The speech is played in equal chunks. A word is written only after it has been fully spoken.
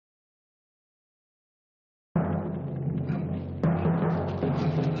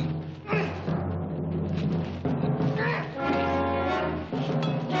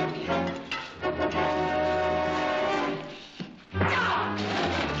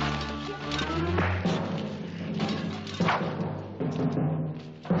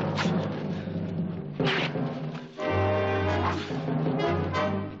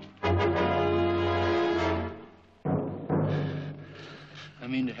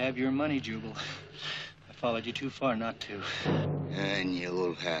have your money, Jubal. I followed you too far not to. And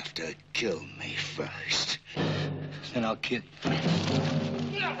you'll have to kill me first. Then I'll kill you.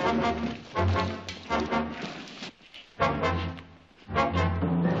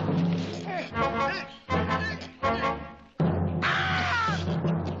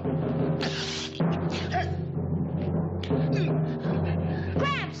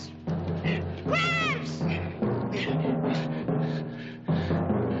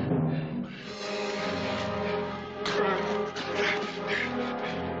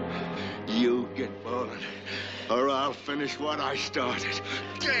 You get bowling, or I'll finish what I started.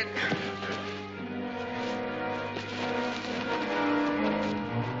 Get.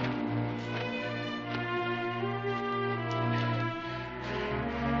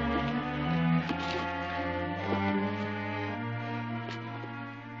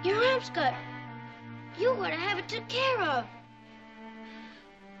 Your arm's cut. You ought to have it took care of.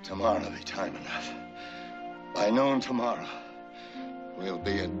 Tomorrow'll be time enough. By noon tomorrow, we'll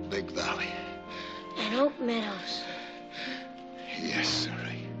be at Big Valley. And Oak Meadows. Yes,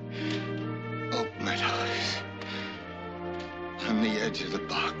 sirree. Oak Meadows. On the edge of the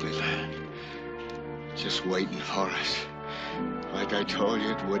Barkley land. Just waiting for us. Like I told you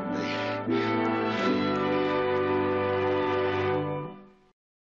it would be.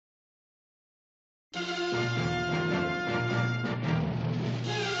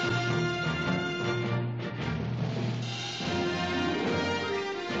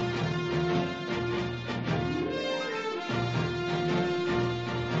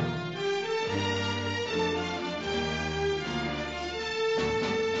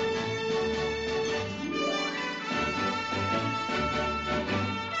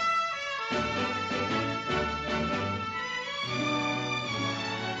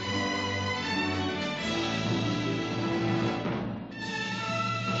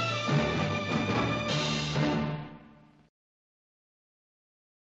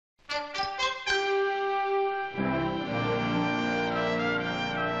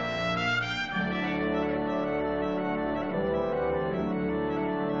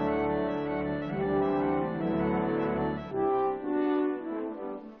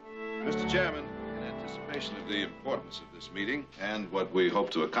 Mr. Chairman, in anticipation of the importance of this meeting and what we hope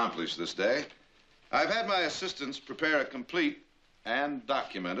to accomplish this day, I've had my assistants prepare a complete and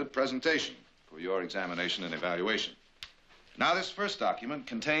documented presentation for your examination and evaluation. Now, this first document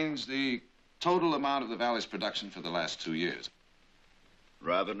contains the total amount of the Valley's production for the last 2 years.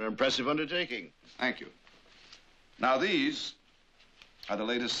 Rather an impressive undertaking. Thank you. Now, these are the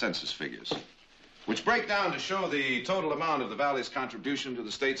latest census figures, which break down to show the total amount of the Valley's contribution to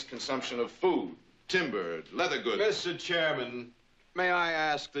the state's consumption of food, timber, leather goods. Mr. Chairman, may I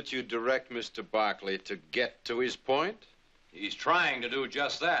ask that you direct Mr. Barkley to get to his point? He's trying to do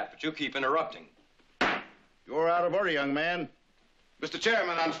just that, but you keep interrupting. You're out of order, young man. Mr.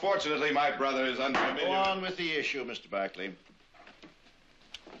 Chairman, unfortunately, my brother is unfamiliar. Go on with the issue, Mr. Barkley.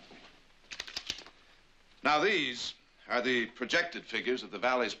 Now, these are the projected figures of the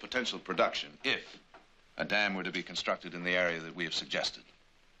Valley's potential production if a dam were to be constructed in the area that we have suggested.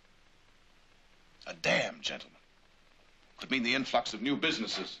 A dam, gentlemen, could mean the influx of new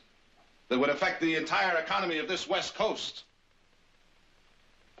businesses that would affect the entire economy of this West Coast.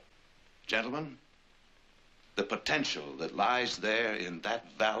 Gentlemen, the potential that lies there in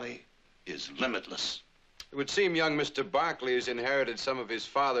that valley is limitless. It would seem young Mr. Barkley has inherited some of his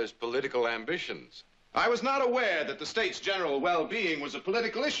father's political ambitions. I was not aware that the state's general well-being was a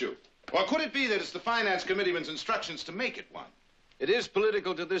political issue. Or could it be that it's the Finance Committeeman's instructions to make it one? It is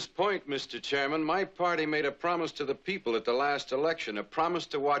political to this point, Mr. Chairman. My party made a promise to the people at the last election, a promise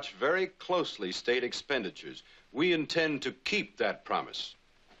to watch very closely state expenditures. We intend to keep that promise.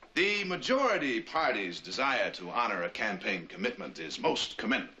 The majority party's desire to honor a campaign commitment is most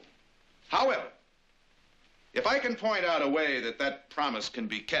commendable. However, if I can point out a way that that promise can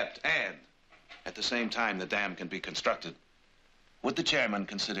be kept and at the same time the dam can be constructed, would the chairman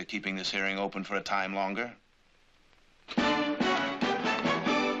consider keeping this hearing open for a time longer?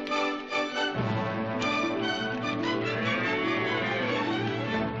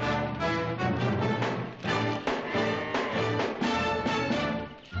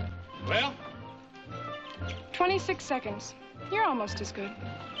 Well? 26 seconds. You're almost as good.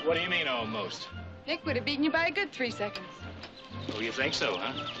 What do you mean, almost? Nick would have beaten you by a good 3 seconds. Oh, you think so,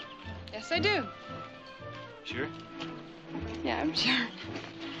 huh? Yes, I do. Sure? Yeah, I'm sure.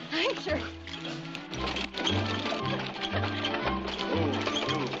 I'm sure.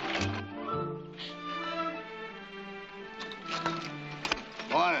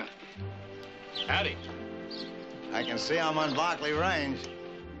 Morning. Howdy. I can see I'm on Barkley Range.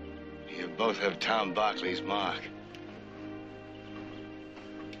 You both have Tom Barkley's mark.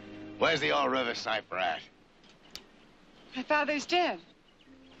 Where's the old river sniper at? My father's dead.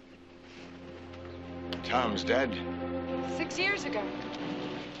 Tom's dead. 6 years ago.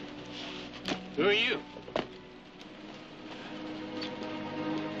 Who are you?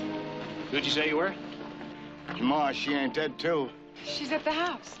 Who'd you say you were? Your ma, she ain't dead, too. She's at the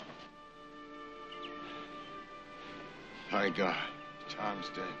house. My God, Tom's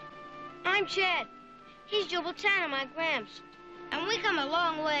dead. I'm Chad. He's Joe Botana, my Gramps. And we come a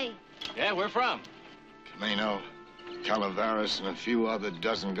long way. Yeah, where from? Camino, Calaveras, and a few other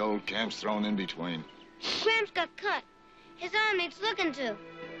dozen gold camps thrown in between. Gramps got cut. His arm needs looking to.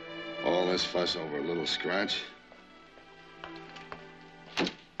 All this fuss over a little scratch?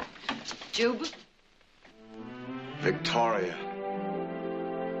 Juba? Victoria.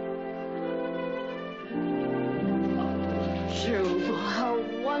 Juba, how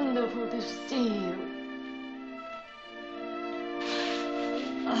wonderful to see you.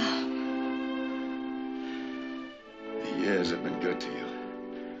 The years have been good to you.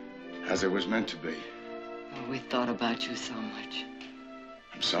 As it was meant to be. Oh, we thought about you so much.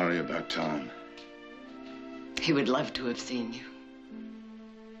 I'm sorry about Tom. He would love to have seen you.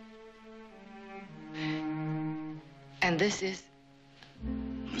 And this is?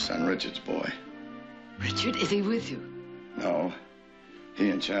 My son Richard's boy. Richard, is he with you? No. He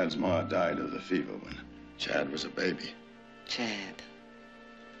and Chad's ma died of the fever when Chad was a baby. Chad.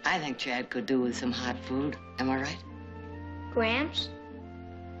 I think Chad could do with some hot food. Am I right? Gramps?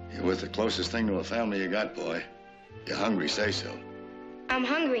 You're with the closest thing to a family you got, boy. You're hungry, say so. I'm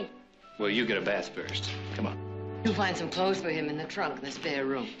hungry. Well, you get a bath first. Come on. You'll find some clothes for him in the trunk in the spare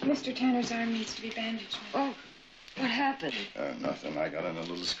room. Mr. Tanner's arm needs to be bandaged. Oh, what happened? Nothing. I got in a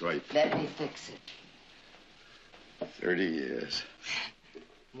little scrape. Let me fix it. 30 years.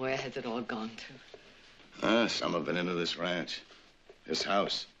 Where has it all gone to? Some of it into this ranch. This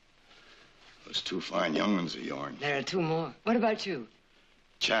house. Those two fine young ones of yourn. There are two more. What about you?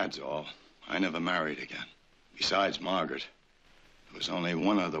 Chad's all. I never married again. Besides Margaret, there was only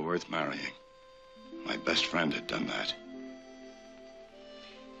one other worth marrying. My best friend had done that.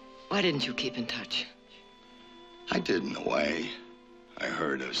 Why didn't you keep in touch? I did in a way. I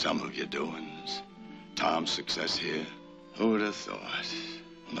heard of some of your doings. Tom's success here. Who would have thought?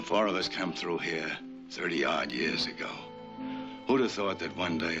 When the four of us came through here 30-odd years ago, who'd have thought that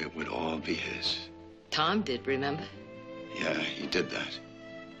one day it would all be his? Tom did, remember? Yeah, he did that.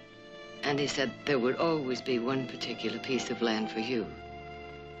 And he said there would always be one particular piece of land for you.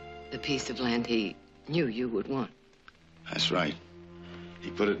 The piece of land he knew you would want. That's right.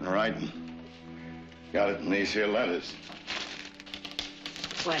 He put it in writing. Got it in these here letters.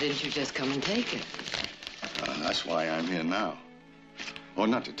 Why didn't you just come and take it? That's why I'm here now. Or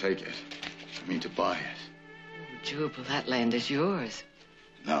not to take it. I mean to buy it. Oh, Jubal, that land is yours.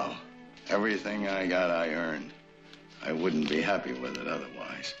 No. Everything I got, I earned. I wouldn't be happy with it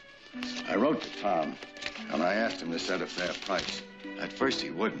otherwise. I wrote to Tom, and I asked him to set a fair price. At first, he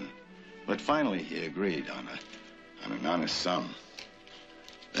wouldn't. But finally, he agreed on an honest sum.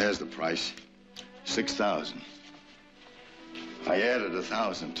 There's the price. 6,000. I added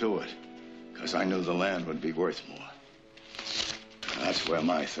 1,000 to it, because I knew the land would be worth more. That's where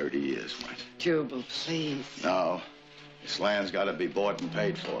my 30 years went. Jubal, please. No. This land's got to be bought and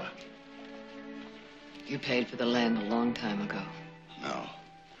paid for. You paid for the land a long time ago. No.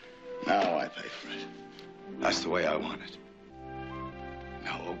 Now I pay for it. That's the way I want it.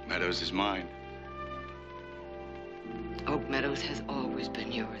 Now Oak Meadows is mine. Oak Meadows has always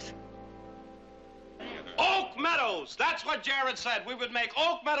been yours. Oak Meadows! That's what Jared said. We would make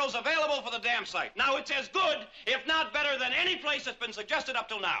Oak Meadows available for the dam site. Now, it's as good, if not better, than any place that's been suggested up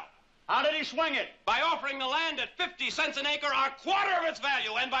till now. How did he swing it? By offering the land at 50 cents an acre, a quarter of its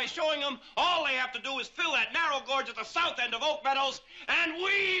value, and by showing them all they have to do is fill that narrow gorge at the south end of Oak Meadows, and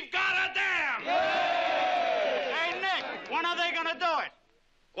we've got a dam! Yay! Hey, Nick, when are they gonna do it?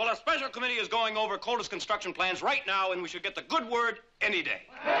 Well, a special committee is going over Coldest construction plans right now, and we should get the good word any day.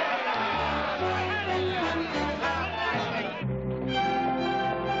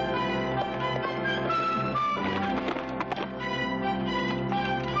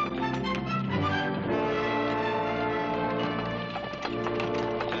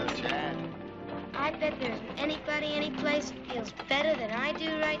 I bet there isn't anybody, any place that feels better than I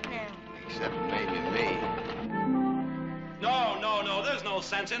do right now. Except maybe me. No, there's no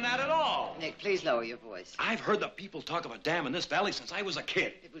sense in that at all. Nick, please lower your voice. I've heard the people talk of a dam in this valley since I was a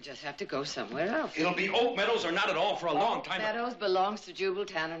kid. It will just have to go somewhere else. It'll be Oak Meadows or not at all for a long time. Meadows belongs to Jubal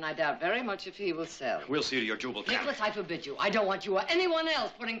Tanner, and I doubt very much if he will sell. We'll see to your Jubal Tanner. Nicholas, I forbid you. I don't want you or anyone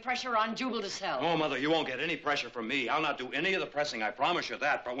else putting pressure on Jubal to sell. Oh, Mother, you won't get any pressure from me. I'll not do any of the pressing, I promise you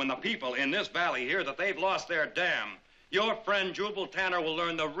that. But when the people in this valley hear that they've lost their dam, your friend Jubal Tanner will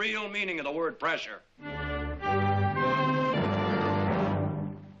learn the real meaning of the word pressure.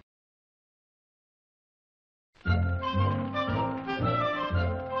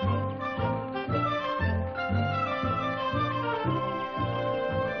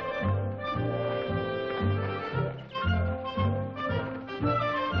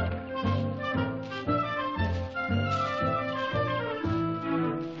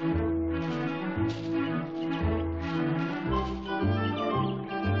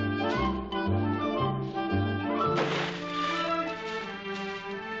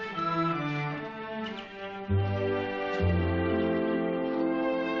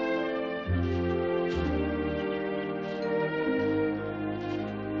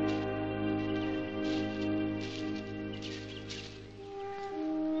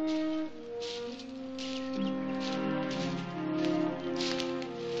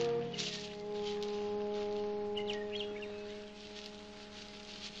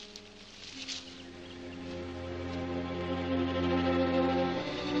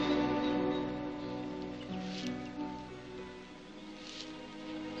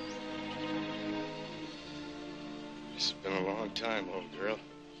 It's been a long time, old girl.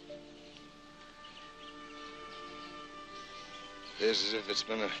 Feels as if it's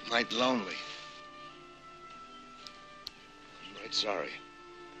been a night lonely. I'm right sorry.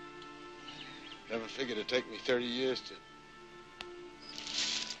 Never figured it'd take me 30 years to...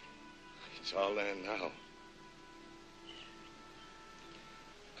 It's all there now.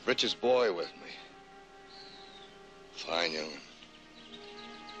 Richard's boy with me. Fine young'un.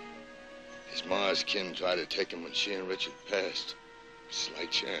 His ma's kin tried to take him when she and Richard passed.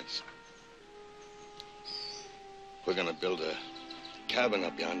 Slight chance. We're gonna build a cabin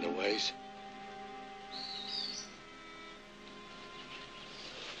up yonder ways.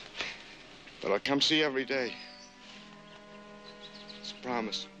 But I'll come see you every day. It's a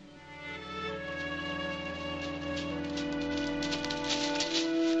promise.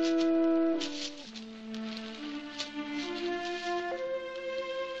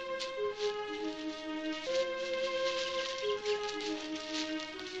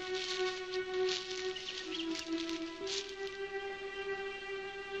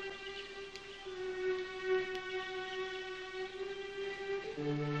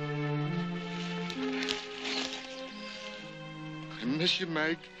 I miss you,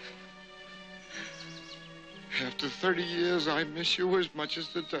 Meg. After 30 years, I miss you as much as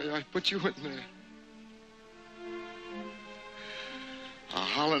the day I put you in there. A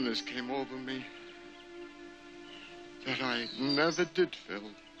hollowness came over me that I never did feel.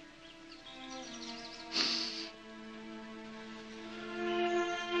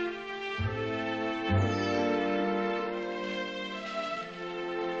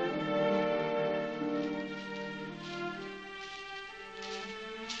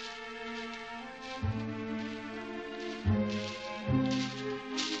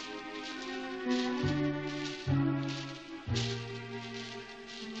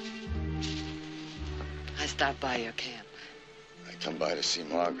 Stop by your camp. I come by to see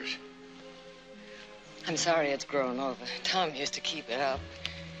Margaret. I'm sorry it's grown over. Tom used to keep it up.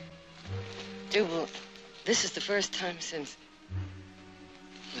 Jubal, this is the first time since...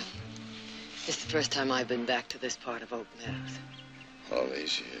 Well, this is the first time I've been back to this part of Oak Meadows. All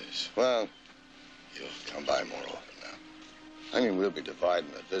these years. Well, you'll come by more often now. I mean, we'll be dividing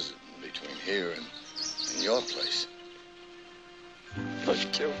a visit between here and your place. But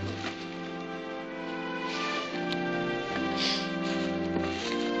Jubal...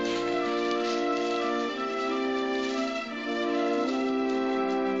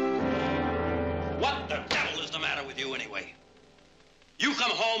 You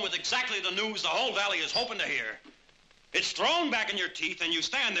come home with exactly the news the whole valley is hoping to hear. It's thrown back in your teeth, and you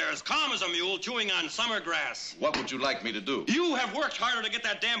stand there as calm as a mule chewing on summer grass. What would you like me to do? You have worked harder to get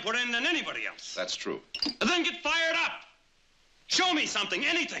that dam put in than anybody else. That's true. Then get fired up. Show me something,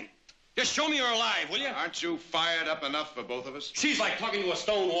 anything. Just show me you're alive, will you? Aren't you fired up enough for both of us? She's like talking to a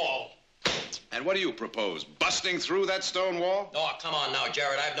stone wall. And what do you propose? Busting through that stone wall? Oh, come on now,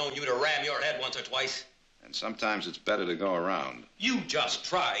 Jared. I've known you to ram your head once or twice. And sometimes it's better to go around. You just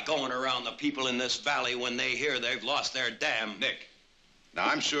try going around the people in this valley when they hear they've lost their dam. Nick, Now,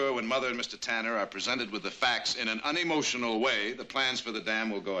 I'm sure when Mother and Mr. Tanner are presented with the facts in an unemotional way, the plans for the dam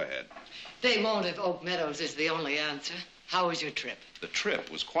will go ahead. They won't if Oak Meadows is the only answer. How was your trip? The trip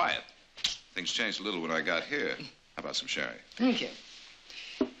was quiet. Things changed a little when I got here. How about some sherry? Thank you.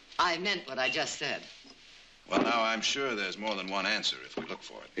 I meant what I just said. Well, now, I'm sure there's more than one answer if we look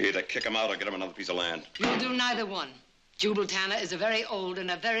for it. Either kick him out or get him another piece of land. You'll do neither one. Jubal Tanner is a very old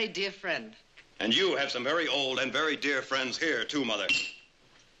and a very dear friend. And you have some very old and very dear friends here, too, Mother.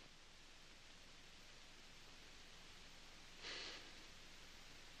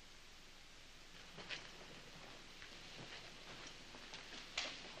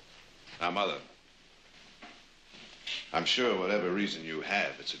 Now, Mother, I'm sure whatever reason you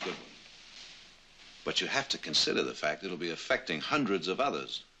have, it's a good one. But you have to consider the fact it'll be affecting hundreds of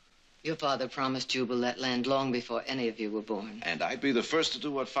others. Your father promised Jubal that land long before any of you were born. And I'd be the first to do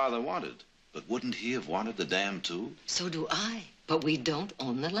what Father wanted. But wouldn't he have wanted the dam, too? So do I. But we don't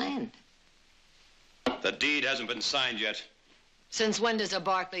own the land. The deed hasn't been signed yet. Since when does a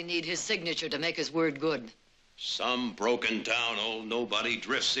Barkley need his signature to make his word good? Some broken-down old nobody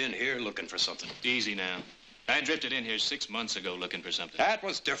drifts in here looking for something. Easy now. I drifted in here 6 months ago looking for something. That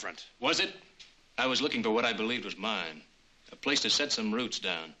was different. Was it? I was looking for what I believed was mine. A place to set some roots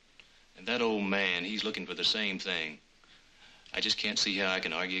down. And that old man, he's looking for the same thing. I just can't see how I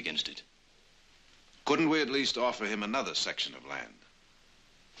can argue against it. Couldn't we at least offer him another section of land?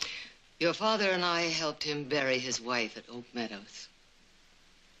 Your father and I helped him bury his wife at Oak Meadows.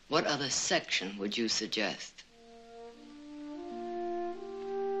 What other section would you suggest?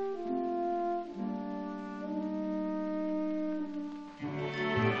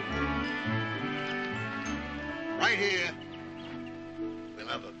 Right here, we'll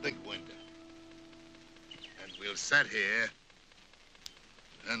have a big window. And we'll sit here,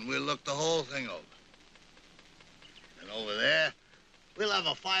 and we'll look the whole thing over. And over there, we'll have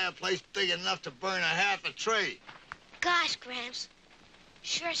a fireplace big enough to burn a half a tree. Gosh, Gramps.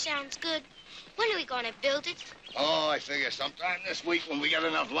 Sure sounds good. When are we going to build it? Oh, I figure sometime this week when we get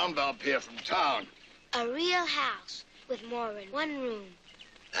enough lumber up here from town. A real house with more than one room.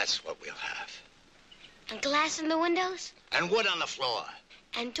 That's what we'll have. And glass in the windows? And wood on the floor.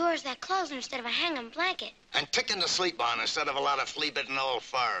 And doors that close instead of a hanging blanket. And ticking to sleep on instead of a lot of flea-bitten old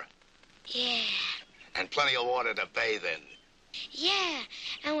fur. Yeah. And plenty of water to bathe in. Yeah.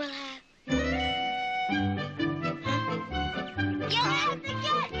 And we'll have... You'll have to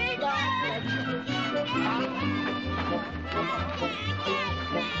get me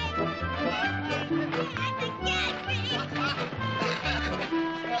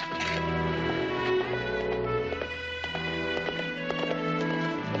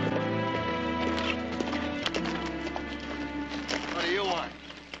What do you want?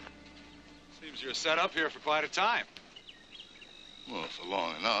 Seems you're set up here for quite a time. Well, for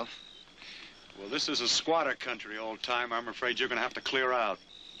long enough. Well, this is a squatter country, old time. I'm afraid you're going to have to clear out.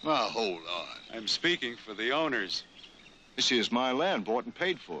 Now, hold on. I'm speaking for the owners. This is my land, bought and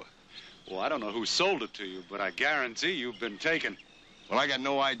paid for. Well, I don't know who sold it to you, but I guarantee you've been taken. Well, I got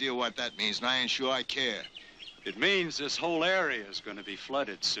no idea what that means, and I ain't sure I care. It means this whole area is going to be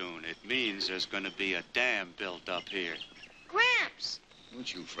flooded soon. It means there's going to be a dam built up here. Gramps!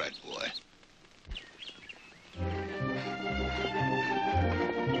 Don't you fret, boy.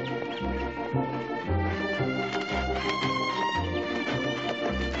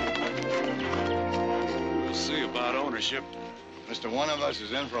 We'll see about ownership. Mr. One of us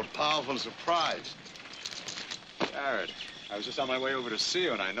is in for a powerful surprise. Jared, I was just on my way over to see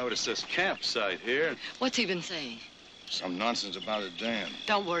you, and I noticed this campsite here. What's he been saying? Some nonsense about a dam.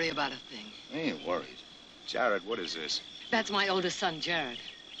 Don't worry about a thing. I ain't worried. Jared, what is this? That's my oldest son, Jared.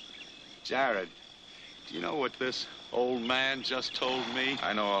 Jared, do you know what this old man just told me?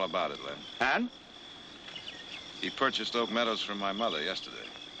 I know all about it, Len. And? He purchased Oak Meadows from my mother yesterday.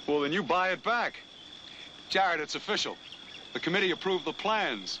 Well, then you buy it back. Jared, it's official. The committee approved the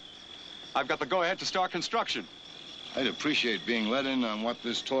plans. I've got the go-ahead to start construction. I'd appreciate being let in on what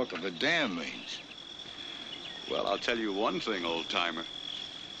this talk of a dam means. Well, I'll tell you one thing, old-timer.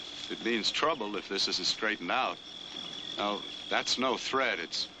 It means trouble if this isn't straightened out. Now, that's no threat.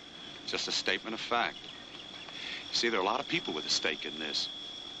 It's just a statement of fact. You see, there are a lot of people with a stake in this.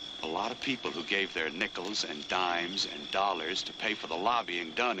 A lot of people who gave their nickels and dimes and dollars to pay for the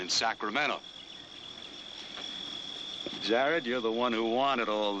lobbying done in Sacramento. Jared, you're the one who wanted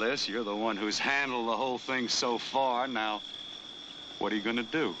all this. You're the one who's handled the whole thing so far. Now, what are you going to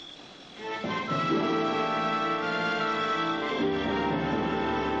do?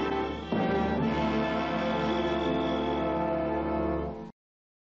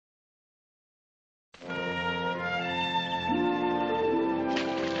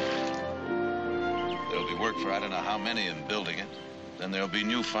 work for I don't know how many in building it. Then there'll be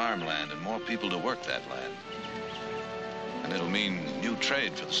new farmland and more people to work that land. And it'll mean new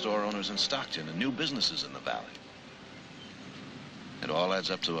trade for the store owners in Stockton and new businesses in the valley. It all adds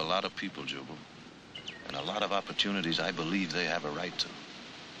up to a lot of people, Jubal. And a lot of opportunities I believe they have a right to.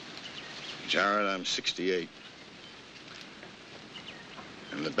 Jared, I'm 68.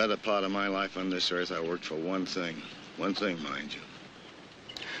 And the better part of my life on this earth, I worked for one thing. One thing, mind you.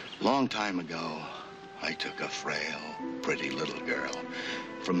 Long time ago, I took a frail, pretty little girl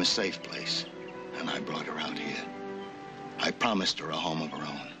from a safe place, and I brought her out here. I promised her a home of her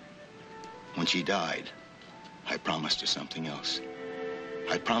own. When she died, I promised her something else.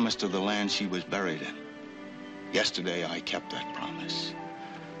 I promised her the land she was buried in. Yesterday, I kept that promise.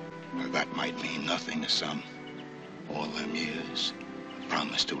 Well, that might mean nothing to some. All them years,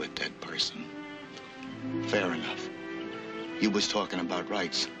 promise to a dead person. Fair enough. You was talking about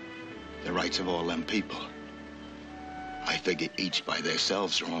rights. The rights of all them people. I figure each by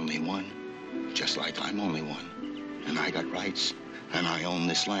themselves are only one. Just like I'm only one. And I got rights. And I own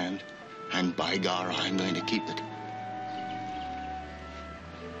this land. And by gar, I'm going to keep it.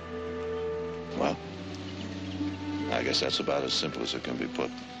 Well, I guess that's about as simple as it can be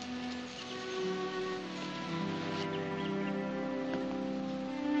put.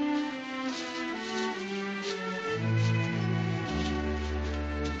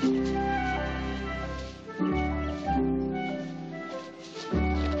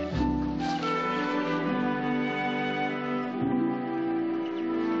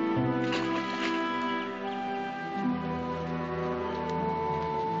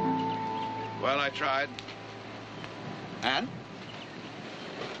 Well, I tried. And?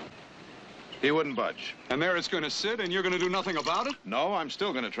 He wouldn't budge. And there it's going to sit, and you're going to do nothing about it? No, I'm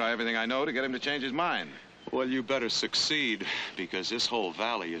still going to try everything I know to get him to change his mind. Well, you better succeed, because this whole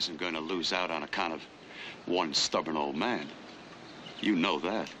valley isn't going to lose out on account of one stubborn old man. You know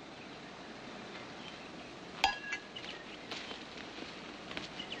that.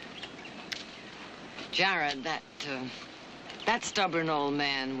 Jared, that stubborn old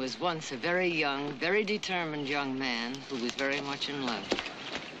man was once a very young, very determined young man who was very much in love.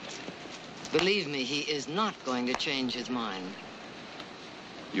 Believe me, he is not going to change his mind.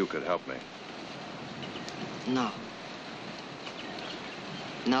 You could help me. No.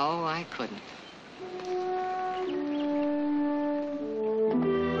 No, I couldn't.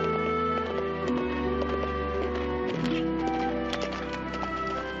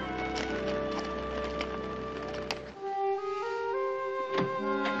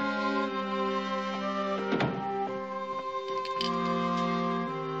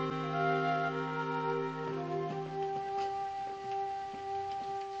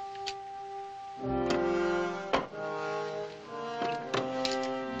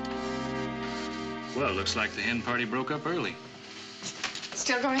 Well, looks like the hen party broke up early.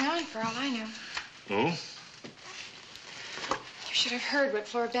 Still going on, for all I know. Oh? You should have heard what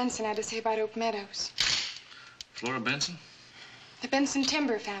Flora Benson had to say about Oak Meadows. Flora Benson? The Benson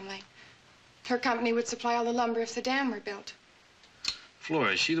timber family. Her company would supply all the lumber if the dam were built.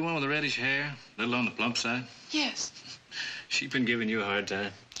 Flora, is she the one with the reddish hair? A little on the plump side? Yes. She been giving you a hard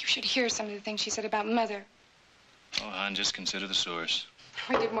time? You should hear some of the things she said about Mother. Oh, hon, just consider the source.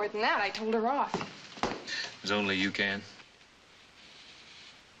 I did more than that. I told her off. As only you can.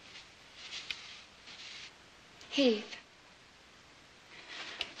 Heath.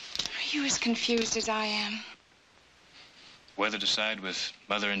 Are you as confused as I am? Whether to side with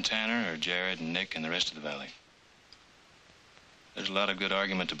Mother and Tanner or Jared and Nick and the rest of the valley. There's a lot of good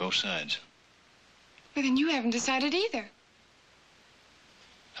argument to both sides. Well, then you haven't decided either.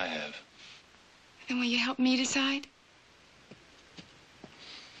 I have. Then will you help me decide?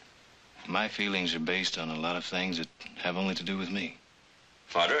 My feelings are based on a lot of things that have only to do with me.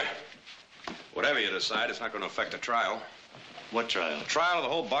 Padre, whatever you decide, it's not going to affect the trial. What trial? The trial of the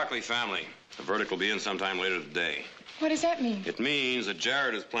whole Barkley family. The verdict will be in sometime later today. What does that mean? It means that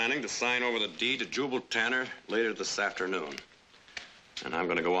Jared is planning to sign over the deed to Jubal Tanner later this afternoon. And I'm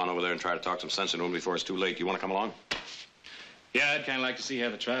going to go on over there and try to talk some sense into him before it's too late. You want to come along? Yeah, I'd kind of like to see how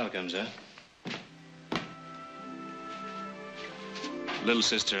the trial comes out. Little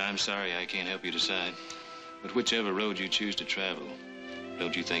sister, I'm sorry I can't help you decide. But whichever road you choose to travel,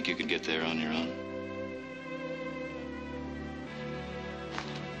 don't you think you could get there on your own?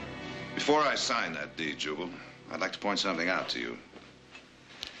 Before I sign that deed, Jubal, I'd like to point something out to you.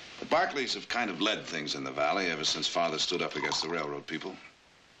 The Barkleys have kind of led things in the valley ever since Father stood up against the railroad people.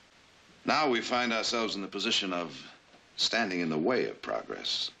 Now we find ourselves in the position of standing in the way of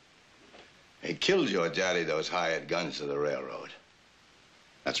progress. They killed your daddy, those hired guns of the railroad.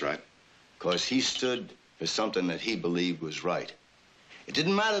 That's right. 'Cause he stood for something that he believed was right. It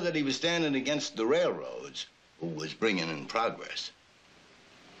didn't matter that he was standing against the railroads, who was bringing in progress.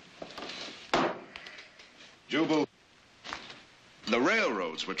 Jubal, the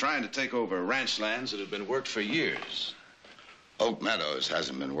railroads were trying to take over ranch lands that had been worked for years. Oak Meadows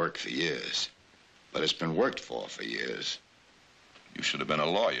hasn't been worked for years, but it's been worked for years. You should have been a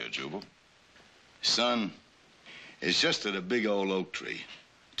lawyer, Jubal. Son, it's just that a big old oak tree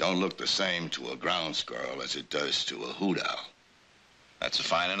don't look the same to a ground squirrel as it does to a hoot owl. That's a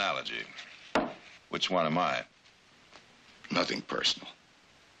fine analogy. Which one am I? Nothing personal.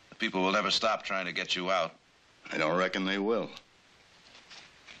 The people will never stop trying to get you out. I don't reckon they will.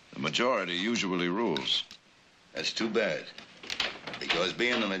 The majority usually rules. That's too bad, because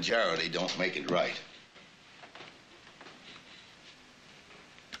being the majority don't make it right.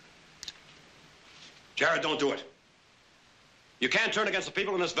 Jared, don't do it. You can't turn against the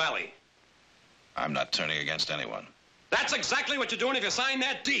people in this valley. I'm not turning against anyone. That's exactly what you're doing if you sign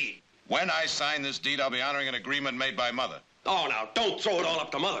that deed. When I sign this deed, I'll be honoring an agreement made by Mother. Oh, now, don't throw it all up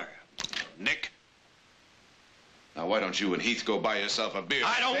to Mother. Nick. Now, why don't you and Heath go buy yourself a beer?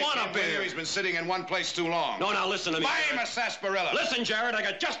 I don't want a beer. He's been sitting in one place too long. No, now, listen to me, Buy Jared. him a sarsaparilla. Listen, Jared, I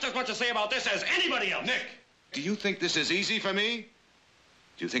got just as much to say about this as anybody else. Nick, do you think this is easy for me?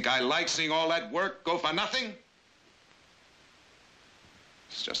 Do you think I like seeing all that work go for nothing?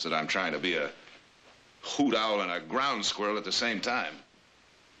 It's just that I'm trying to be a hoot owl and a ground squirrel at the same time.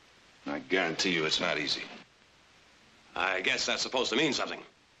 I guarantee you it's not easy. I guess that's supposed to mean something.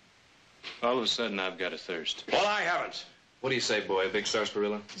 All of a sudden, I've got a thirst. Well, I haven't. What do you say, boy? A big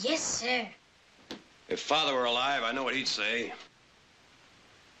sarsaparilla? Yes, sir. If Father were alive, I know what he'd say.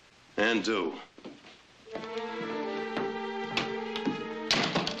 And do.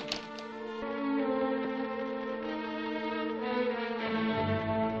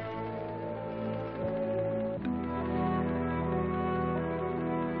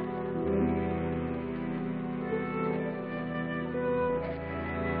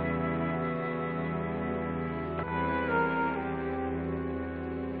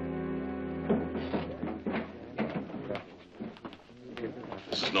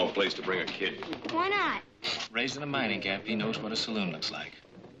 This is no place to bring a kid. Why not? Raised in a mining camp, he knows what a saloon looks like.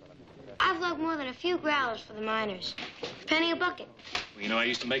 I've lugged more than a few growlers for the miners. Penny a bucket. Well, you know, I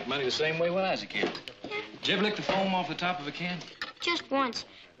used to make money the same way when I was a kid. Yeah. Did you ever lick the foam off the top of a can? Just once.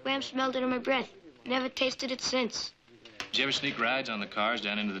 Gramps smelled it on my breath. Never tasted it since. Did you ever sneak rides on the cars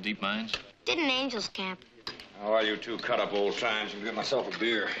down into the deep mines? Did in Angel's camp. Oh, while you two cut up old times, I'll get myself a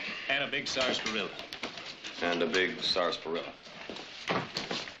beer. And a big sarsaparilla. And a big sarsaparilla.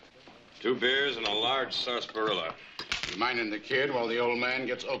 2 beers and a large sarsaparilla. You minding the kid while the old man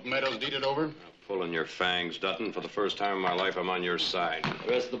gets Oak Meadows deeded over? Now, pulling your fangs, Dutton. For the first time in my life, I'm on your side.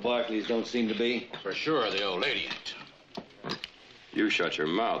 The rest of the Barclays don't seem to be. For sure, the old lady ain't. You shut your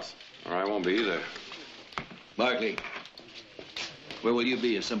mouth, or I won't be either. Barkley, where will you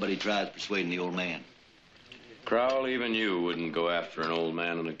be if somebody tries persuading the old man? Crowell, even you wouldn't go after an old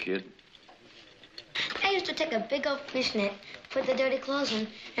man and a kid. I used to take a big old fishnet, put the dirty clothes in,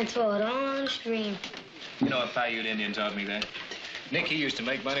 and throw it all on the stream. You know, a Paiute Indian taught me that. Nick, he used to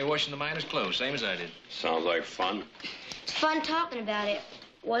make money washing the miners' clothes, same as I did. Sounds like fun. It's fun talking about it.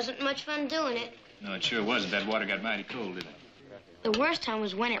 Wasn't much fun doing it. No, it sure wasn't. That water got mighty cold, didn't it? The worst time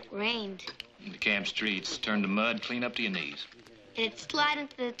was when it rained. In the camp streets, turned to mud clean up to your knees. It'd slide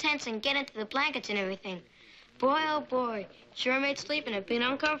into the tents and get into the blankets and everything. Boy, oh boy, sure made sleeping it being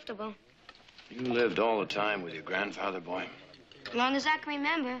uncomfortable. You lived all the time with your grandfather, boy? As long as I can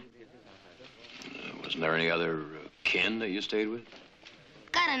remember. Wasn't there any other kin that you stayed with?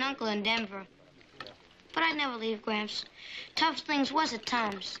 Got an uncle in Denver. But I'd never leave Gramps. Tough things was at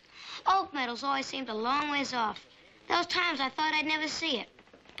times. Oak Meadows always seemed a long ways off. Those times I thought I'd never see it.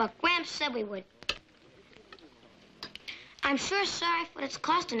 But Gramps said we would. I'm sure sorry for what it's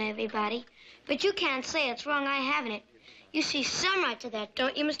costing everybody. But you can't say it's wrong I having it. You see some right to that,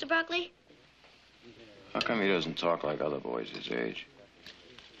 don't you, Mr. Buckley? How come he doesn't talk like other boys his age?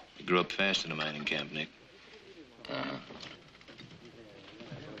 He grew up fast in a mining camp, Nick. Uh-huh.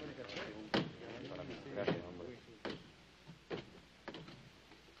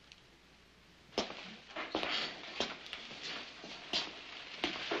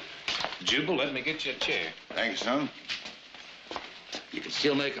 Jubal, let me get you a chair. Thanks, son. You can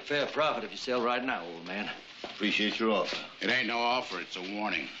still make a fair profit if you sell right now, old man. Appreciate your offer. It ain't no offer, it's a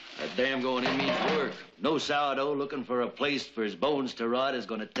warning. That dam going in means work. No sourdough looking for a place for his bones to rot is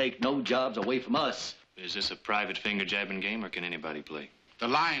going to take no jobs away from us. Is this a private finger-jabbing game, or can anybody play? The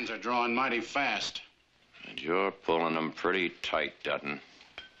lines are drawing mighty fast. And you're pulling them pretty tight, Dutton.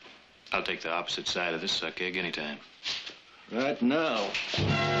 I'll take the opposite side of this suck egg anytime. Right now.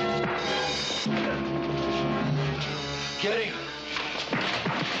 Get him.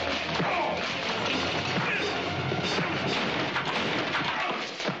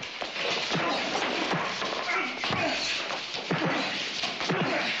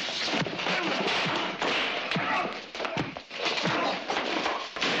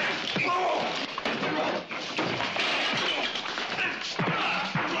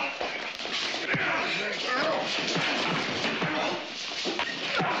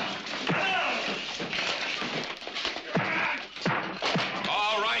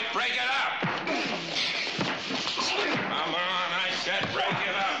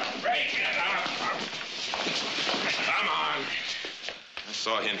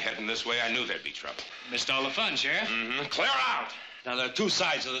 Heading this way, I knew there'd be trouble. Missed all the fun, Sheriff. Mm-hmm. Clear out! Now, there are two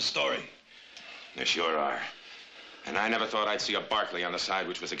sides of the story. There sure are. And I never thought I'd see a Barkley on the side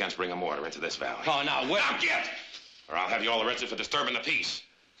which was against bringing water into this valley. Oh, now, wait. Now, get! Or I'll have you all arrested for disturbing the peace.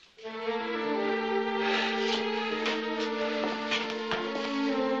 You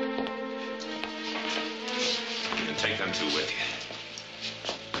can take them two with you.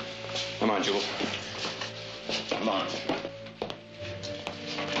 Come on, Jewel. Come on.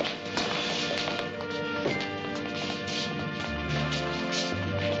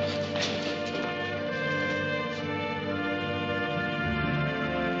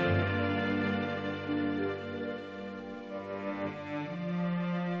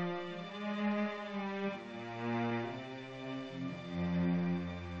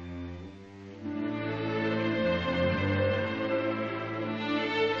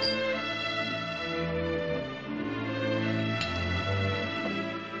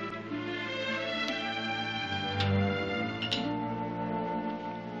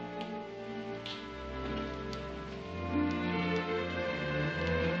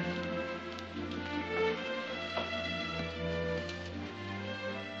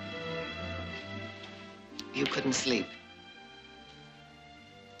 You couldn't sleep.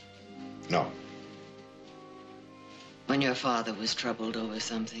 No. When your father was troubled over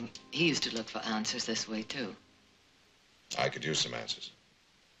something, he used to look for answers this way, too. I could use some answers.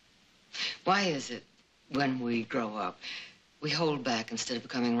 Why is it, when we grow up, we hold back instead of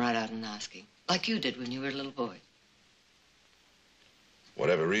coming right out and asking, like you did when you were a little boy?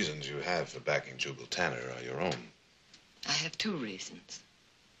 Whatever reasons you have for backing Jubal Tanner are your own. I have two reasons.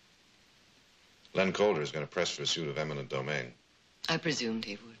 Len Calder is going to press for a suit of eminent domain. I presumed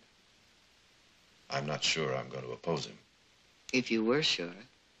he would. I'm not sure I'm going to oppose him. If you were sure,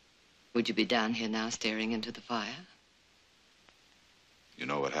 would you be down here now staring into the fire? You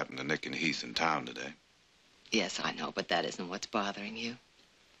know what happened to Nick and Heath in town today? Yes, I know, but that isn't what's bothering you.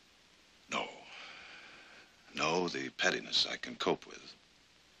 No. No, the pettiness I can cope with.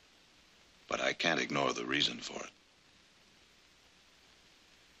 But I can't ignore the reason for it.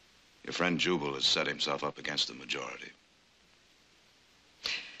 Your friend Jubal has set himself up against the majority.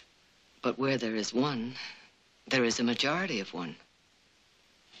 But where there is one, there is a majority of one.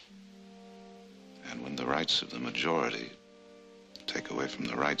 And when the rights of the majority take away from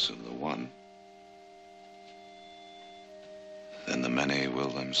the rights of the one, then the many will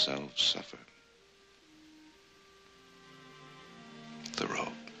themselves suffer. The road.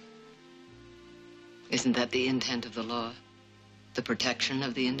 Isn't that the intent of the law? The protection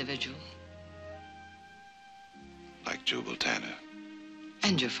of the individual? Like Jubal Tanner.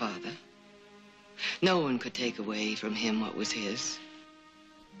 And your father. No one could take away from him what was his.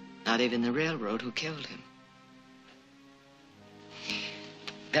 Not even the railroad who killed him.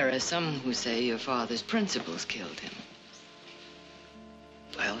 There are some who say your father's principles killed him.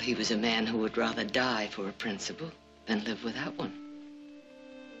 Well, he was a man who would rather die for a principle than live without one.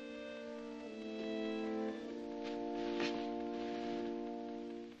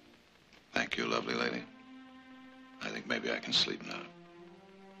 Thank you, lovely lady. I think maybe I can sleep now.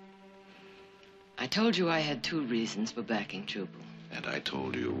 I told you I had two reasons for backing Jubal. And I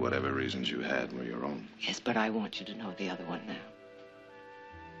told you whatever reasons you had were your own. Yes, but I want you to know the other one now.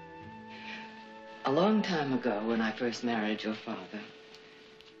 A long time ago, when I first married your father,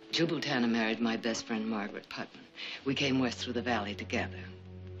 Jubal Tanner married my best friend, Margaret Putman. We came west through the valley together.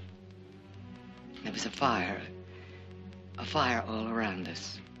 There was a fire all around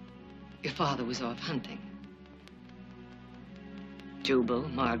us. Your father was off hunting. Jubal,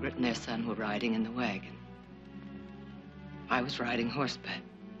 Margaret, and their son were riding in the wagon. I was riding horseback.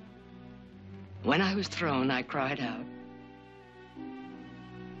 When I was thrown, I cried out.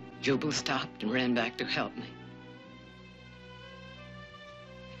 Jubal stopped and ran back to help me.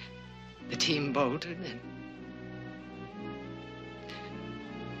 The team bolted, and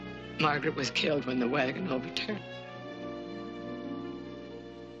Margaret was killed when the wagon overturned.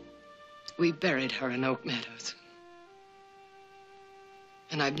 We buried her in Oak Meadows.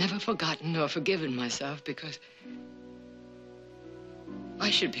 And I've never forgotten nor forgiven myself because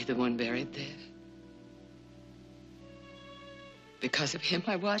I should be the one buried there. Because of him,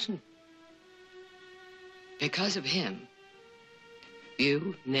 I wasn't. Because of him,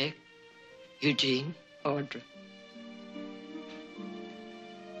 you, Nick, Eugene, Audra.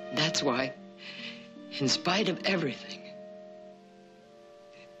 That's why, in spite of everything,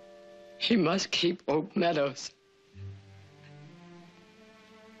 he must keep Oak Meadows.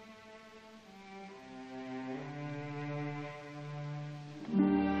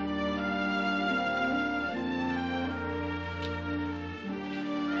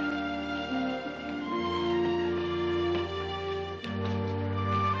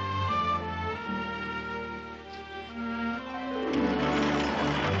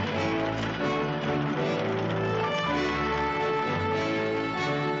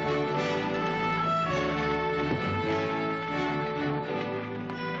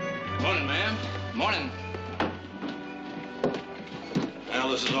 Morning, ma'am. Morning. Well,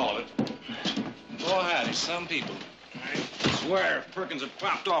 this is all of it. Oh, howdy, some people. I swear, if Perkins had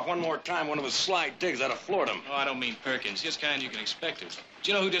popped off one more time, one of his sly digs, I'd have floored him. Oh, I don't mean Perkins. Just kind you can expect it.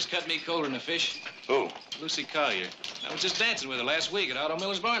 Do you know who just cut me colder than a fish? Who? Lucy Collier. I was just dancing with her last week at Otto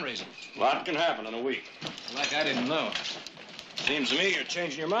Miller's barn raising. A lot can happen in a week. Like I didn't know. Seems to me you're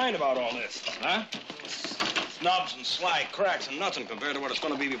changing your mind about all this. Huh? Snubs and sly cracks and nothing compared to what it's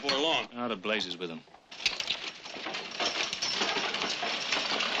going to be before long. Out of blazes with them.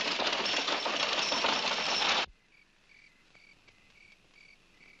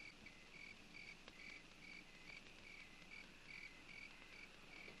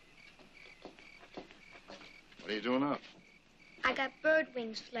 What are you doing up? I got bird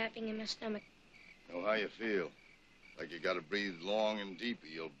wings flapping in my stomach. Know how you feel. Like you gotta breathe long and deep or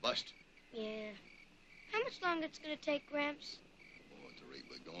you'll bust. Yeah. How much longer it's gonna take, Gramps? Oh, at the rate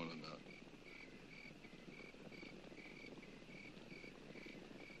we're going enough.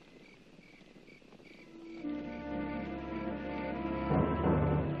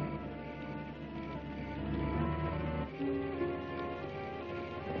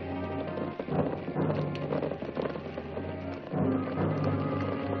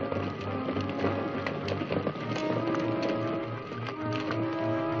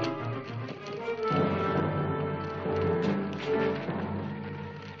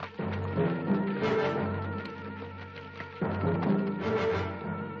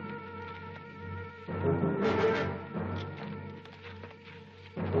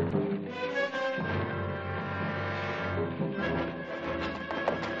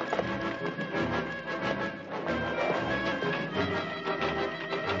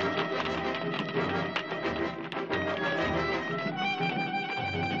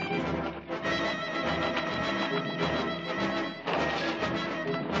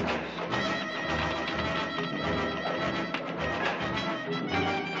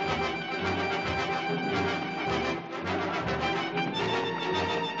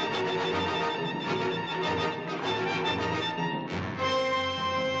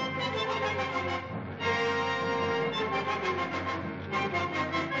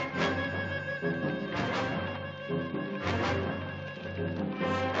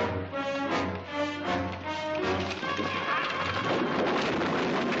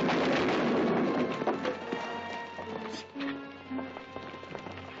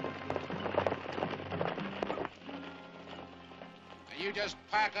 You just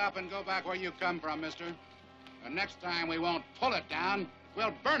pack up and go back where you come from, mister. And next time we won't pull it down,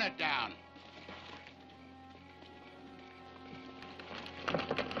 we'll burn it down.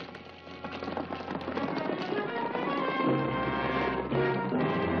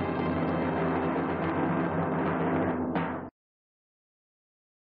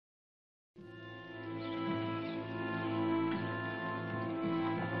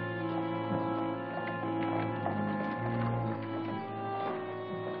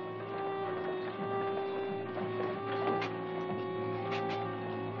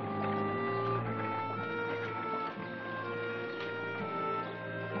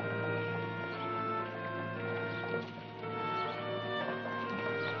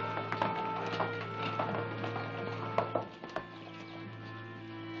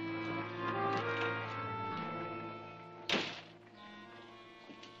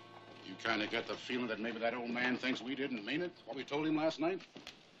 Kind of get the feeling that maybe that old man thinks we didn't mean it, what we told him last night?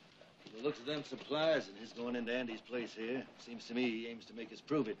 From the looks of them supplies and his going into Andy's place here, seems to me he aims to make us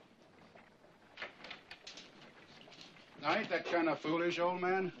prove it. Now, ain't that kind of foolish, old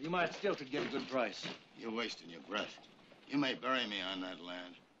man? You might still could get a good price. You're wasting your breath. You may bury me on that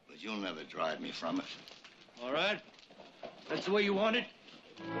land, but you'll never drive me from it. All right. That's the way you want it?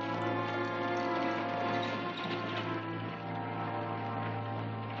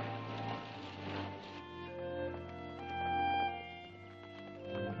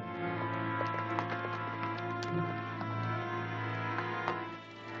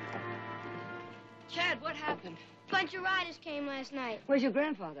 Chad, what happened? Bunch of riders came last night. Where's your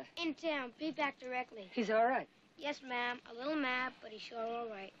grandfather? In town. Be back directly. He's all right. Yes, ma'am. A little mad, but he's sure all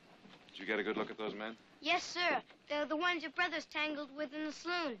right. Did you get a good look at those men? Yes, sir. They're the ones your brother's tangled with in the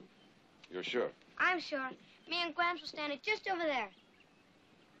saloon. You're sure? I'm sure. Me and Gramps were standing just over there.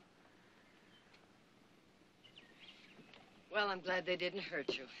 Well, I'm glad they didn't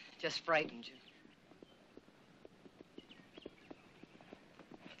hurt you. Just frightened you.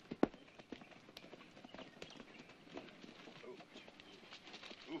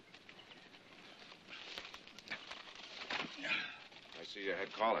 I see you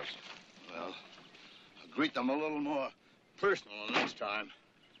had callers. Well, I'll greet them a little more personal next time.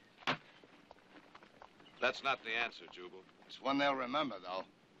 That's not the answer, Jubal. It's one they'll remember, though.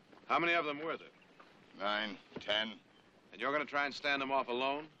 How many of them were there? 9, 10. And you're going to try and stand them off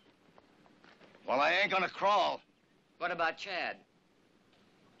alone? Well, I ain't gonna crawl. What about Chad?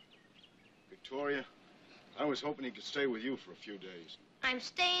 Victoria, I was hoping he could stay with you for a few days. I'm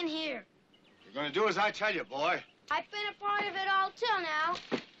staying here. You're gonna do as I tell you, boy. I've been a part of it all till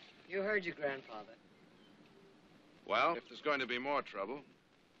now. You heard your grandfather. Well, if there's going to be more trouble,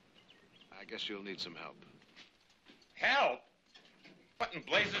 I guess you'll need some help. Help? What in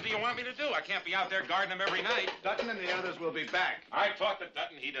blazes do you want me to do? I can't be out there guarding them every night. Dutton and the others will be back. I talked to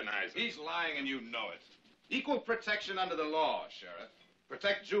Dutton. He denies it. He's lying and you know it. Equal protection under the law, Sheriff.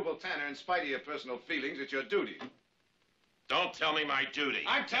 Protect Jubal Tanner in spite of your personal feelings. It's your duty. Don't tell me my duty.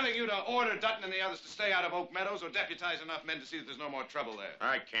 I'm telling you to order Dutton and the others to stay out of Oak Meadows or deputize enough men to see that there's no more trouble there.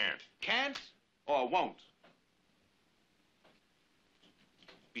 I can't. Can't or won't?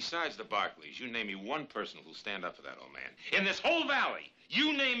 Besides the Barclays, you name me one person who'll stand up for that old man. In this whole valley,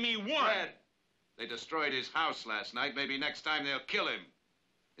 you name me one. Fred, they destroyed his house last night. Maybe next time they'll kill him.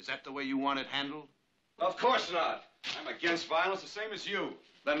 Is that the way you want it handled? Of course not. I'm against violence the same as you.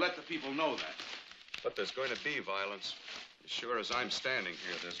 Then let the people know that. But there's going to be violence. As sure as I'm standing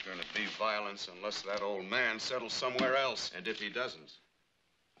here, there's going to be violence unless that old man settles somewhere else. And if he doesn't,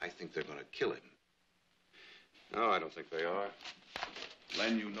 I think they're going to kill him. No, I don't think they are.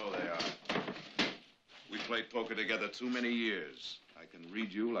 Len, you know they are. We played poker together too many years. I can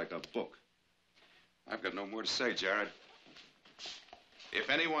read you like a book. I've got no more to say, Jared. If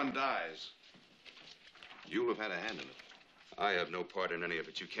anyone dies, You'll have had a hand in it. I have no part in any of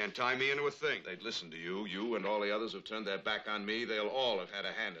it. You can't tie me into a thing. they'd listen to you. You and all the others who've turned their back on me, they'll all have had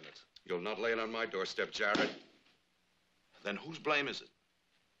a hand in it. You'll not lay it on my doorstep, Jared. Then whose blame is it?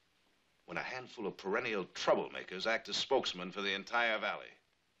 When a handful of perennial troublemakers act as spokesmen for the entire valley.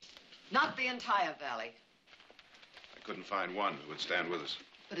 Not the entire valley. I couldn't find one who would stand with us.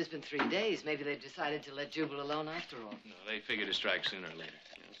 But it's been 3 days. Maybe they've decided to let Jubal alone after all. No, they figure to strike sooner or later.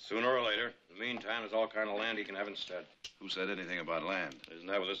 Sooner or later. In the meantime, there's all kind of land he can have instead. Who said anything about land? Isn't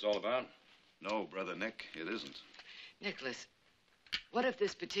that what this is all about? No, Brother Nick, it isn't. Nicholas, what if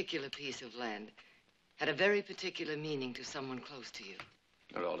this particular piece of land had a very particular meaning to someone close to you?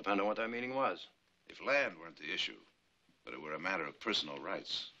 It all depends on what that meaning was. If land weren't the issue, but it were a matter of personal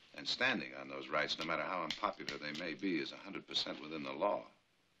rights, and standing on those rights, no matter how unpopular they may be, is 100% within the law.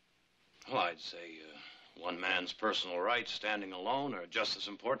 Well, I'd say one man's personal rights standing alone are just as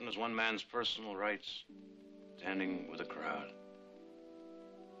important as one man's personal rights standing with a crowd.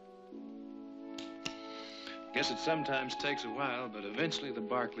 Guess it sometimes takes a while, but eventually the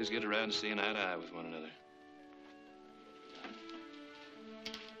Barclays get around to seeing eye to eye with one another.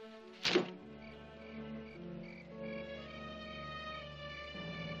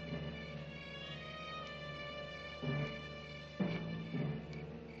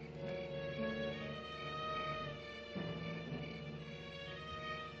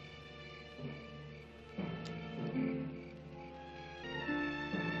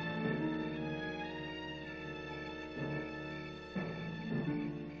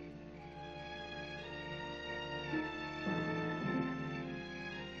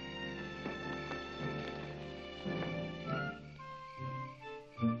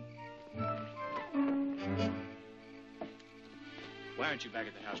 Why aren't you back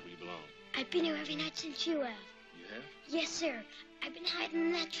at the house where you belong? I've been here every night since you have. You have? Yes, sir. I've been hiding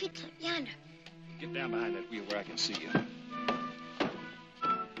in that tree clump yonder. Get down behind that wheel where I can see you.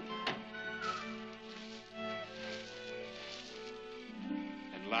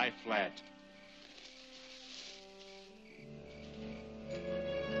 Lie flat.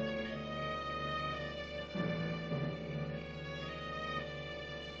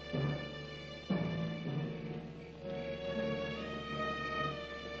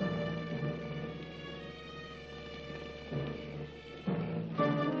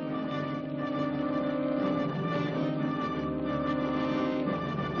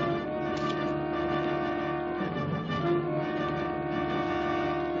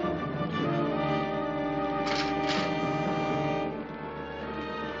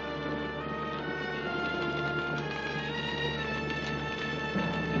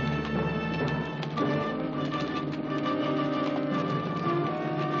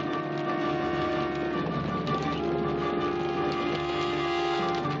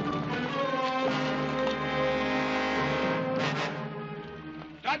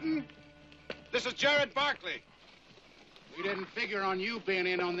 This is Jared Barkley. We didn't figure on you being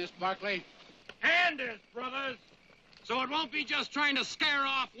in on this, Barkley. Hand it, brothers, so it won't be just trying to scare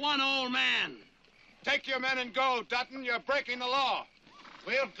off one old man. Take your men and go, Dutton. You're breaking the law.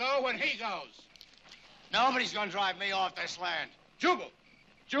 We'll go when he goes. Nobody's gonna drive me off this land. Jubal!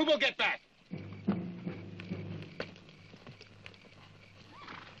 Jubal, get back.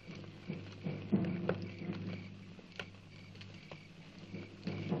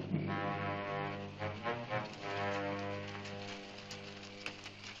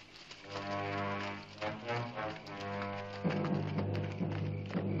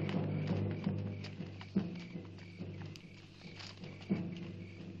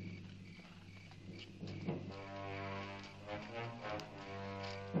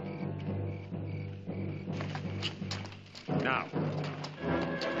 Now.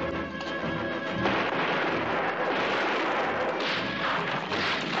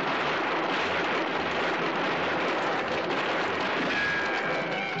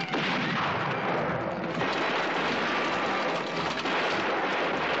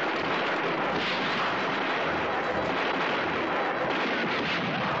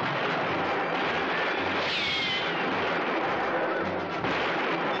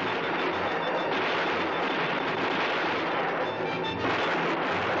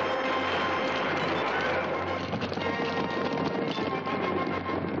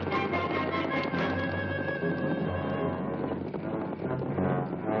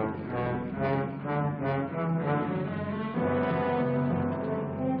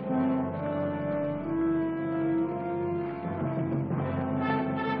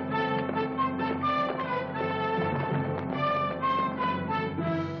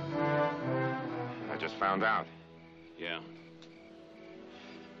 Found out. Yeah.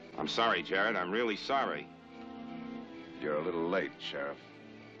 I'm sorry, Jared. I'm really sorry. You're a little late, Sheriff.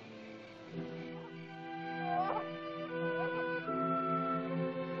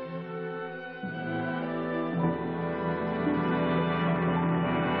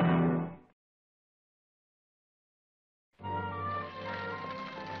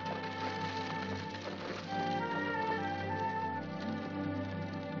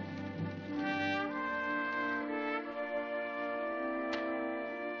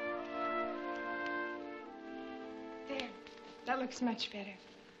 That looks much better.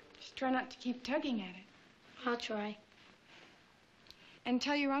 Just try not to keep tugging at it. I'll try. And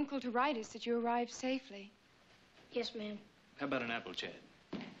tell your uncle to write us that you arrived safely. Yes, ma'am. How about an apple, Chad?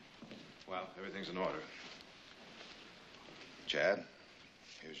 Well, everything's in order. Chad,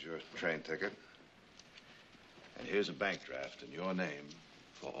 here's your train ticket. And here's a bank draft in your name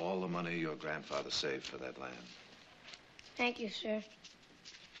for all the money your grandfather saved for that land. Thank you, sir.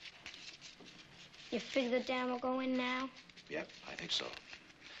 You figure the dam will go in now? Yep, I think so.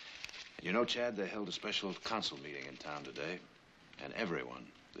 And you know, Chad, they held a special council meeting in town today. And everyone,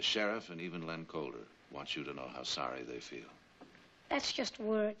 the sheriff and even Len Calder, wants you to know how sorry they feel. That's just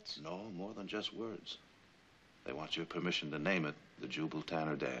words. No, more than just words. They want your permission to name it the Jubal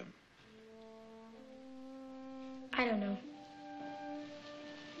Tanner Dam. I don't know.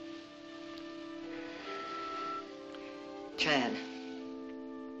 Chad.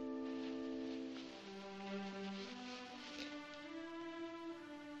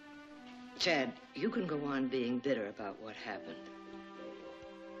 Chad, you can go on being bitter about what happened.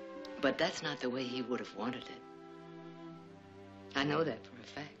 But that's not the way he would have wanted it. I know that for a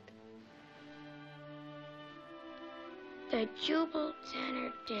fact. The Jubal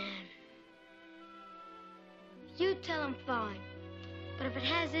Tanner Dam. You tell him fine. But if it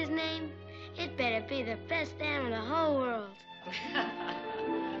has his name, it better be the best dam in the whole world.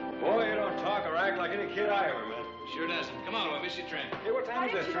 Boy, you don't talk or act like any kid I ever met. Sure doesn't. Come on, we'll miss your train. Hey, what time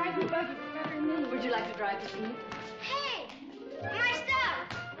is this? Would you like to drive with me? Hey! My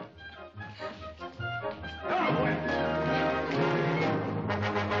stuff!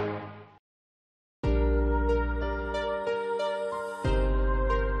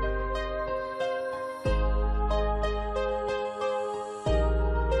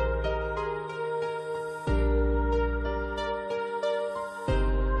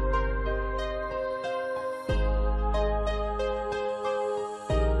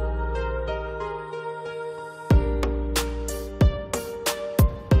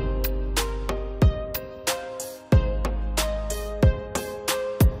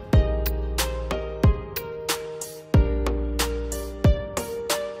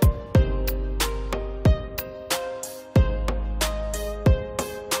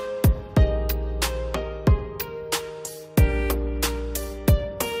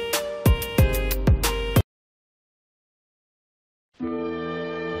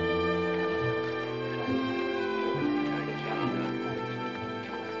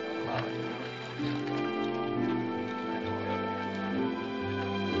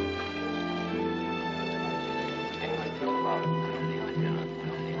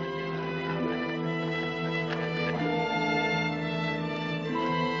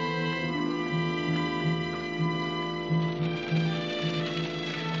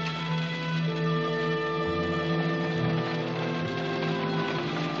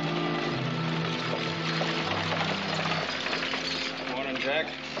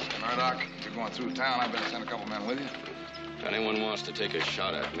 out through town, I better send a couple men with you. If anyone wants to take a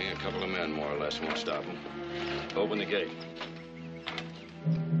shot at me, a couple of men more or less won't stop them. Open the gate.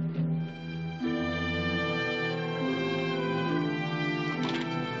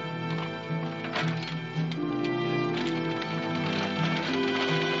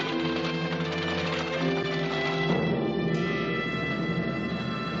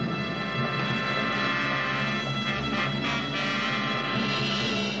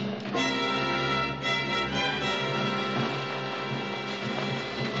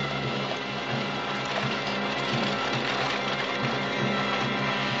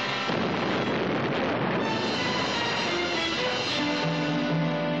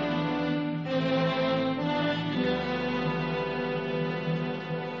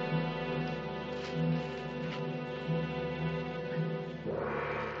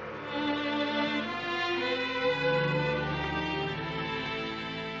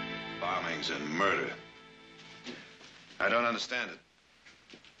 And murder. I don't understand it.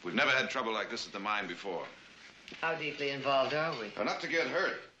 We've never had trouble like this at the mine before. How deeply involved are we? Enough to get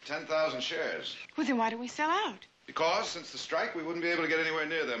hurt. 10,000 shares. Well, then why do we sell out? Because since the strike, we wouldn't be able to get anywhere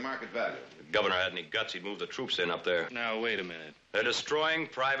near their market value. If the governor had any guts, he'd move the troops in up there. Now, wait a minute. They're destroying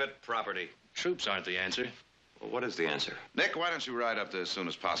private property. Troops aren't the answer. Well, what is the answer? Nick, why don't you ride up there as soon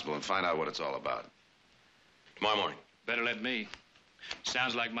as possible and find out what it's all about? Tomorrow morning. Better let me.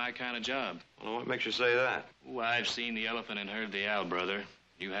 Sounds like my kind of job. Well, what makes you say that? Oh, I've seen the elephant and heard the owl, brother.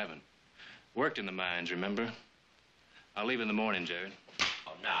 You haven't. Worked in the mines, remember? I'll leave in the morning, Jared.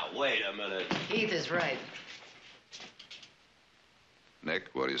 Oh, now, wait a minute. Keith is right. Nick,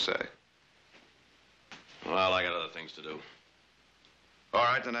 what do you say? Well, I got other things to do. All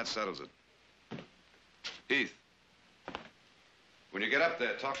right, then that settles it. Heath, when you get up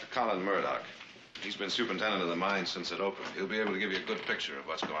there, talk to Colin Murdoch. He's been superintendent of the mine since it opened. He'll be able to give you a good picture of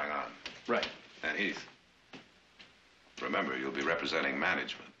what's going on. Right. And Heath, remember, you'll be representing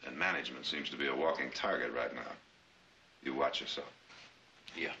management, and management seems to be a walking target right now. You watch yourself.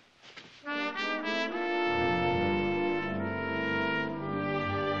 Yeah.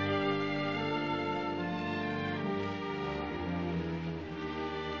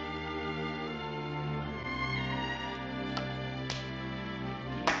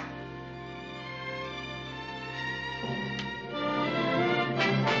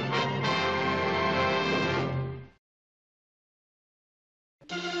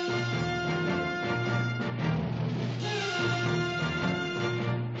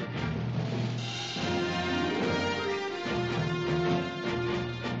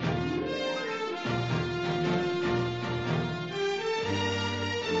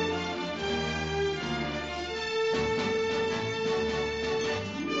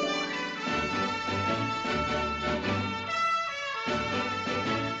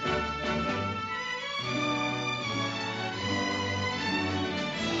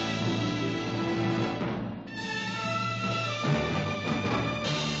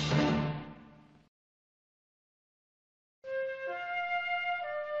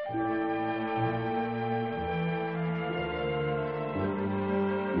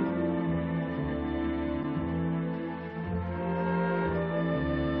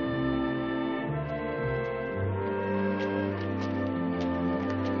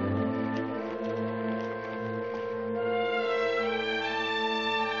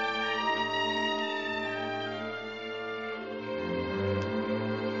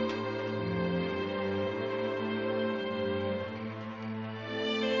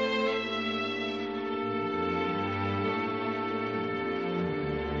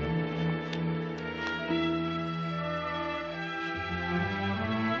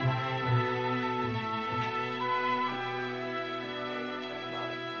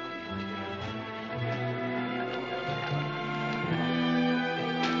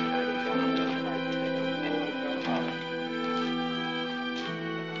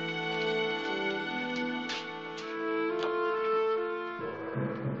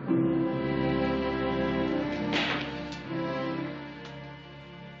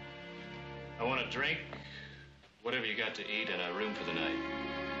 Drink, whatever you got to eat, and a room for the night.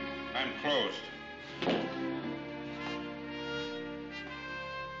 I'm closed.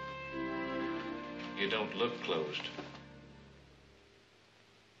 You don't look closed.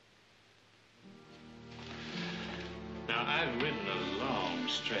 Now, I've ridden a long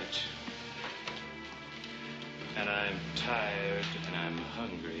stretch. And I'm tired, and I'm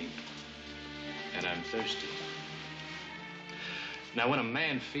hungry, and I'm thirsty. Now, when a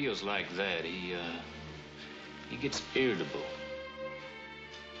man feels like that, he gets irritable.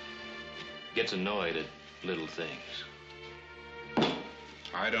 Gets annoyed at little things.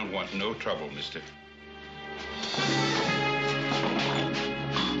 I don't want no trouble, mister.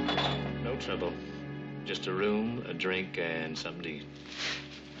 No trouble. Just a room, a drink, and something to eat.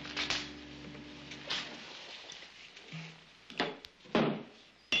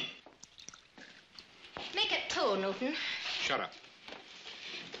 Make it two, Newton. Shut up.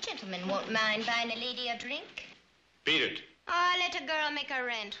 Gentlemen won't mind buying a lady a drink. Beat it. Oh, let a girl make her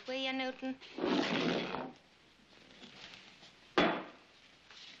rent, will you, Newton?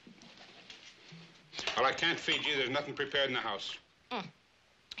 Well, I can't feed you. There's nothing prepared in the house.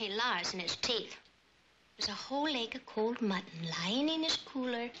 He lies in his teeth. There's a whole leg of cold mutton lying in his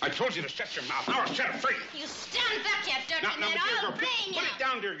cooler. I told you to shut your mouth. Now I'll set it free. You stand back, you dirty Now, net. dear I'll girl, brain you. put it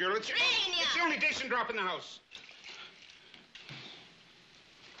down, dear girl. It's Brain the only decent drop in the house.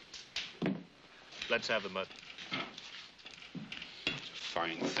 Let's have the mutton. It's a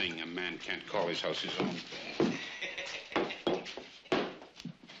fine thing a man can't call his house his own.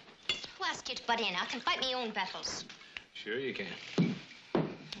 Who asked you to butt in? I can fight my own battles. Sure you can.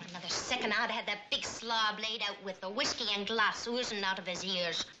 Another second, I'd have that big slob laid out with the whiskey and glass oozing out of his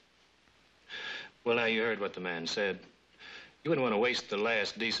ears. Well, now, you heard what the man said. You wouldn't want to waste the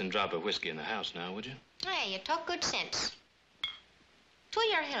last decent drop of whiskey in the house now, would you? Hey, you talk good sense. To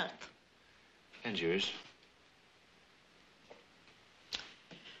your health. And yours.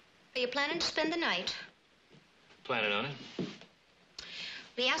 Are you planning to spend the night? Planning on it.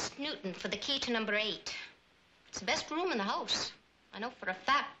 We asked Newton for the key to number 8. It's the best room in the house. I know for a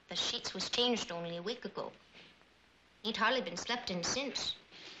fact the sheets was changed only a week ago. Ain't hardly been slept in since.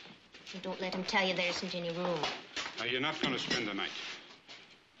 You don't let him tell you there isn't any room. Now, you're not going to spend the night.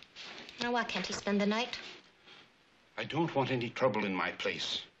 Now, why can't he spend the night? I don't want any trouble in my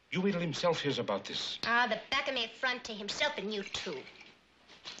place. You wait till himself hears about this. Ah, the back of me front to himself and you too.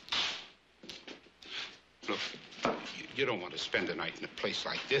 Look, you don't want to spend the night in a place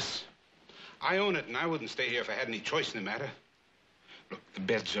like this. I own it, and I wouldn't stay here if I had any choice in the matter. Look, the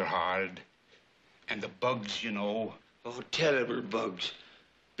beds are hard, and the bugs, you know. Oh, terrible bugs.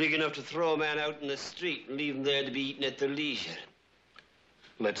 Big enough to throw a man out in the street and leave him there to be eaten at their leisure.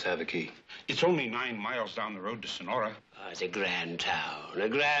 Let's have a key. It's only 9 miles down the road to Sonora. Oh, it's a grand town,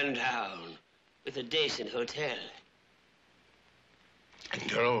 with a decent hotel.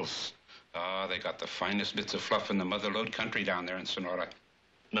 And girls. Ah, they got the finest bits of fluff in the motherlode country down there in Sonora.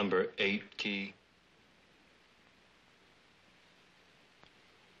 Number 8 key.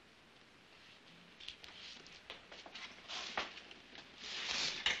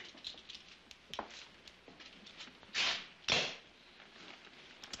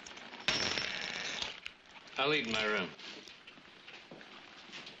 I'll eat in my room.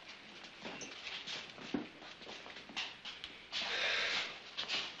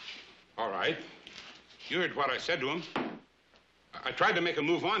 All right. You heard what I said to him. I tried to make him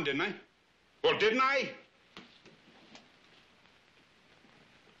move on, didn't I? Well, didn't I?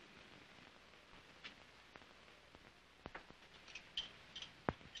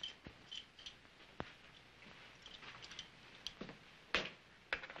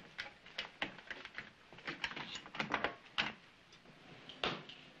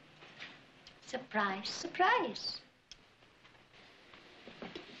 Surprise, surprise.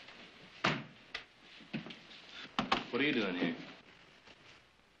 What are you doing here?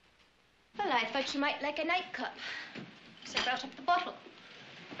 Well, I thought you might like a nightcap. So I brought up the bottle.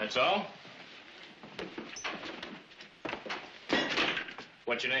 That's all?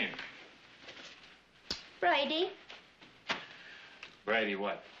 What's your name? Bridie. Bridie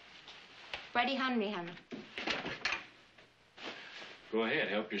what? Bridie Hanrahan. Go ahead,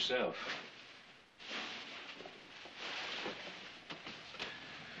 help yourself.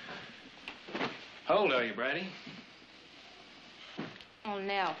 How old are you, Bridie? Oh,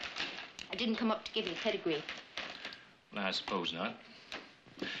 no. I didn't come up to give you pedigree. Well, I suppose not.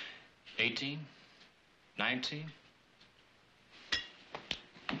 18? 19?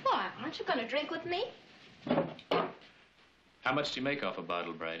 Why, aren't you going to drink with me? How much do you make off a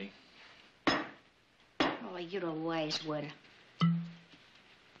bottle, Bridie? Oh, you're a wise one.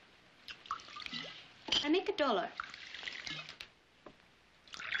 I make $1.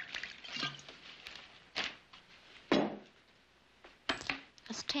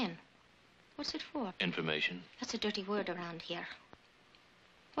 That's 10. What's it for? Information. That's a dirty word around here.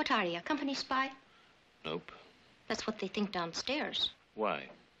 What are you, a company spy? Nope. That's what they think downstairs. Why?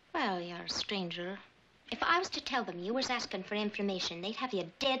 Well, you're a stranger. If I was to tell them you was asking for information, they'd have you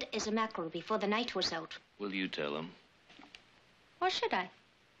dead as a mackerel before the night was out. Will you tell them? Or should I?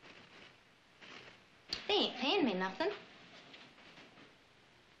 They ain't paying me nothing.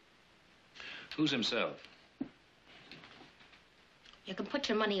 Who's himself? You can put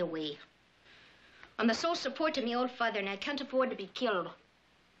your money away. I'm the sole support of my old father, and I can't afford to be killed.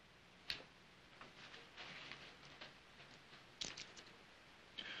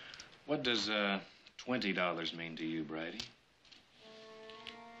 What does $20 mean to you, Brady?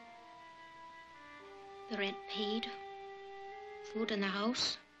 The rent paid, food in the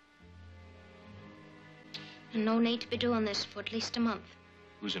house, and no need to be doing this for at least a month.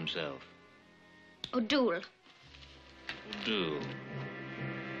 Who's himself? O'Doul. O'Doul.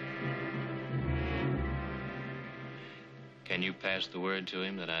 Can you pass the word to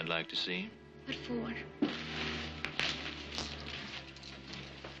him that I'd like to see him? What for?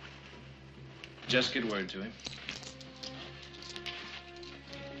 Just get word to him.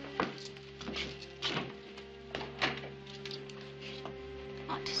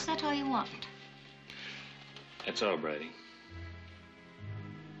 What, is that all you want? That's all, Brady.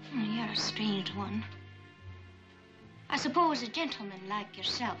 You're a strange one. I suppose a gentleman like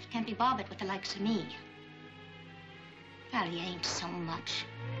yourself can't be bothered with the likes of me. Well, you ain't so much.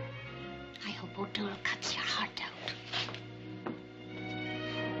 I hope O'Doul cuts your heart out.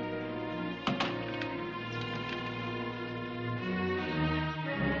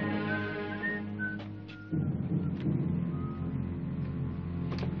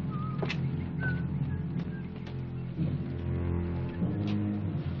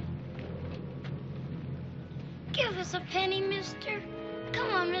 Give us a penny, mister.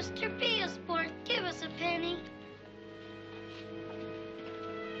 Come on, mister, be a sport. Give us a penny.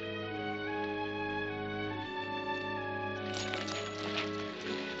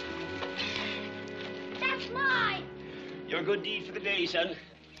 That's mine. Your good deed for the day, son.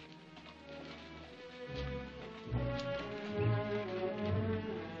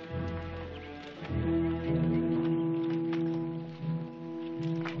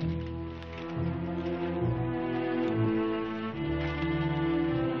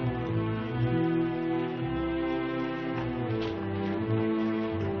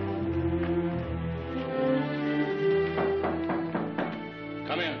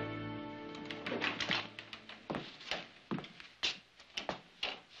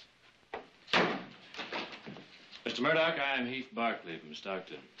 Mr. Murdoch, I am Heath Barkley from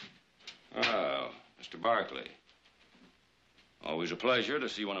Stockton. Oh, Mr. Barkley. Always a pleasure to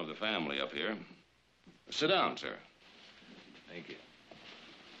see one of the family up here. Sit down, sir. Thank you.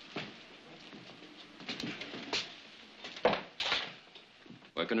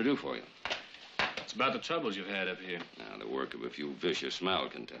 What can I do for you? It's about the troubles you've had up here. Now, the work of a few vicious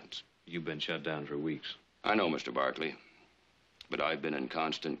malcontents. You've been shut down for weeks. I know, Mr. Barkley. But I've been in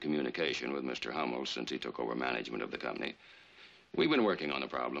constant communication with Mr. Hummel since he took over management of the company. We've been working on the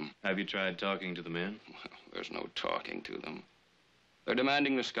problem. Have you tried talking to the men? Well, there's no talking to them. They're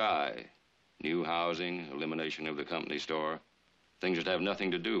demanding the sky. New housing, elimination of the company store. Things that have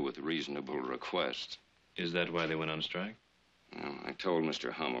nothing to do with reasonable requests. Is that why they went on strike? Well, I told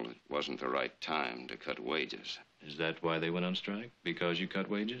Mr. Hummel it wasn't the right time to cut wages. Is that why they went on strike? Because you cut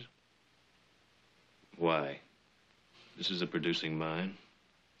wages? Why? This is a producing mine.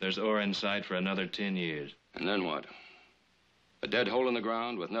 There's ore in sight for another 10 years. And then what? A dead hole in the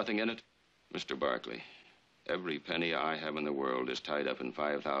ground with nothing in it? Mr. Barkley, every penny I have in the world is tied up in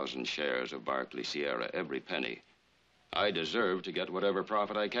 5,000 shares of Barkley Sierra. Every penny. I deserve to get whatever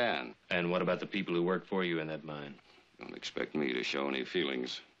profit I can. And what about the people who work for you in that mine? Don't expect me to show any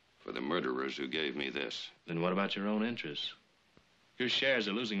feelings for the murderers who gave me this. Then what about your own interests? Your shares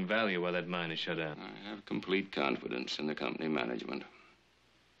are losing value while that mine is shut down. I have complete confidence in the company management.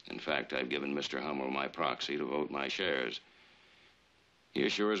 In fact, I've given Mr. Hummel my proxy to vote my shares. He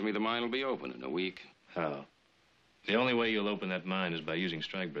assures me the mine will be open in a week. How? The only way you'll open that mine is by using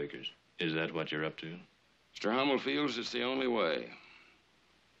strikebreakers. Is that what you're up to? Mr. Hummel feels it's the only way.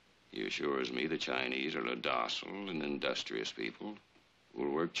 He assures me the Chinese are a docile and industrious people who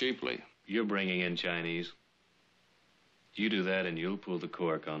will work cheaply. You're bringing in Chinese. You do that and you'll pull the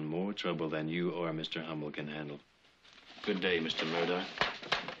cork on more trouble than you or Mr. Hummel can handle. Good day, Mr. Murdoch.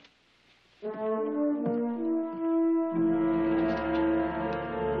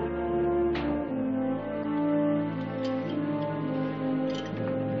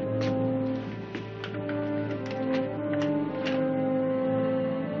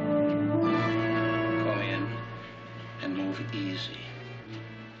 Come in and move easy.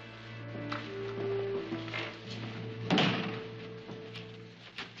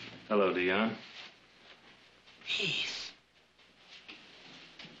 Hello, Dion. Heath.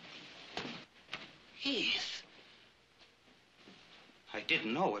 Heath. I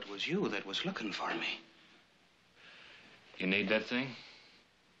didn't know it was you that was looking for me. You need that thing?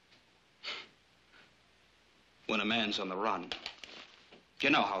 When a man's on the run, You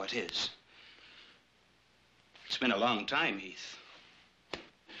know how it is. It's been a long time, Heath.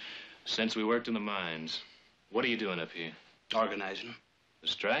 Since we worked in the mines. What are you doing up here? Organizing. The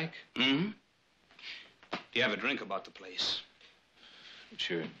strike? Mm-hmm. Do you have a drink about the place?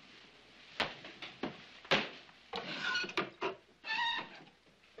 Sure.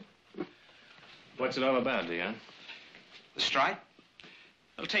 What's it all about, Leon? The strike?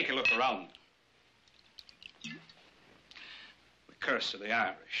 Well, take a look around. The curse of the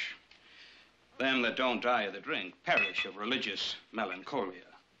Irish. Them that don't die of the drink perish of religious melancholia.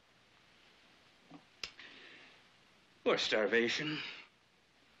 Or starvation.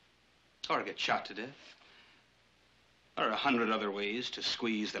 Or get shot to death. Or 100 other ways to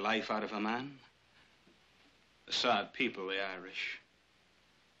squeeze the life out of a man. A sad people, the Irish.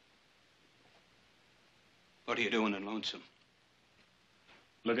 What are you doing in Lonesome?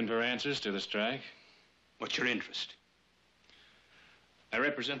 Looking for answers to the strike. What's your interest? I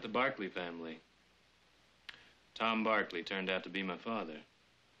represent the Barkley family. Tom Barkley turned out to be my father.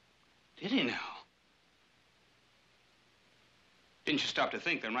 Did he now? Didn't you stop to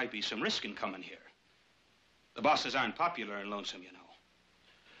think there might be some risk in coming here? The bosses aren't popular in Lonesome, you know.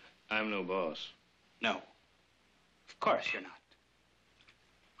 I'm no boss. No. Of course you're not.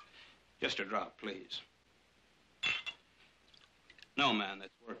 Just a drop, please. No man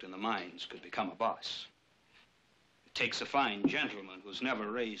that's worked in the mines could become a boss. It takes a fine gentleman who's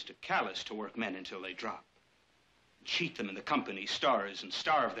never raised a callus to work men until they drop. Cheat them in the company stores and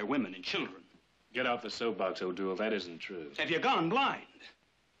starve their women and children. Get off the soapbox, O'Doul. That isn't true. Have you gone blind?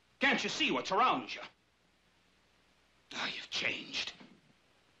 Can't you see what's around you? Oh, you've changed.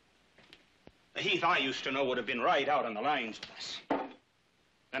 The Heath I used to know would have been right out on the lines with us.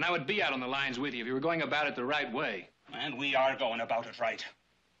 And I would be out on the lines with you if you were going about it the right way. And we are going about it right.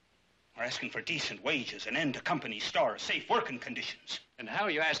 We're asking for decent wages, an end to company stores, safe working conditions. And how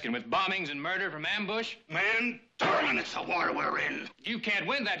are you asking? With bombings and murder from ambush? Man, darling, it's the war we're in. You can't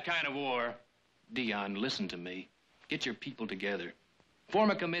win that kind of war. Dion, listen to me. Get your people together.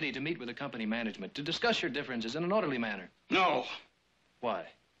 Form a committee to meet with the company management, to discuss your differences in an orderly manner. No. Why?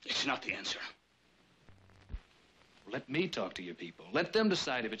 It's not the answer. Let me talk to your people. Let them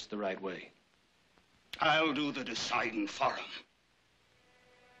decide if it's the right way. I'll do the deciding for them.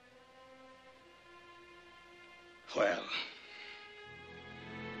 Well,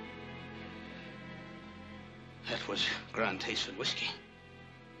 that was grand tasting whiskey.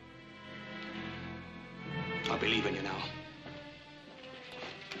 I'll be leaving you now.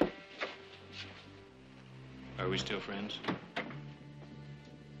 Are we still friends?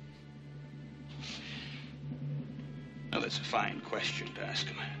 Now, that's a fine question to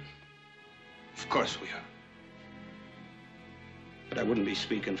ask a man. Of course we are. But I wouldn't be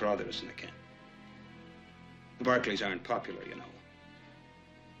speaking for others in the camp. The Barkleys aren't popular, you know.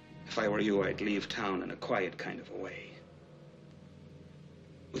 If I were you, I'd leave town in a quiet kind of a way.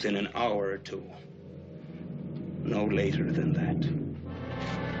 Within an hour or two. No later than that.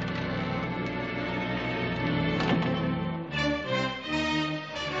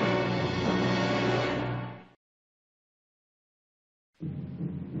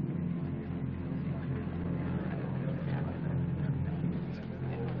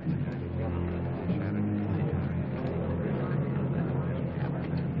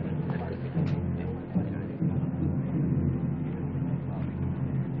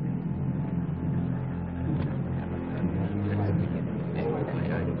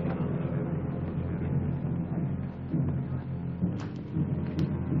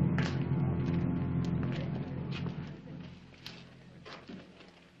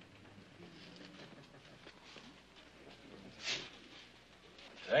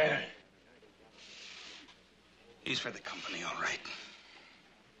 There. He's for the company, all right.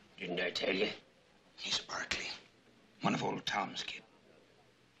 Didn't I tell you? He's a Barkley. One of old Tom's kids.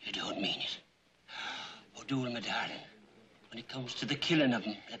 You don't mean it. O'Doul, my darling, when it comes to the killing of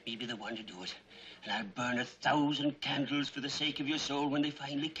them, let me be the one to do it. And I'll burn 1,000 candles for the sake of your soul when they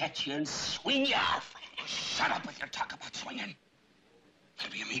finally catch you and swing you off. Shut up with your talk about swinging.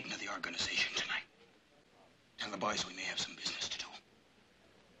 There'll be a meeting of the organization tonight. Tell the boys we may have some business to do.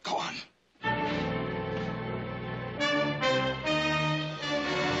 Go on.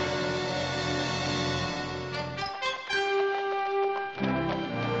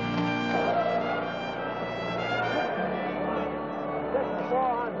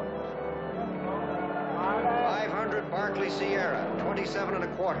 Barkley Sierra, 27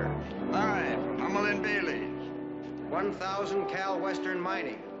 1/4. Aye, from Hummel and Bailey's. 1,000 Cal Western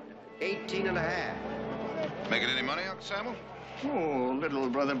Mining, 18 1/2. Making any money, Uncle Samuel? Oh, little,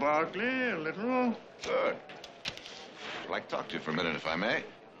 Brother Barkley, a little. Good. I'd like to talk to you for a minute, if I may.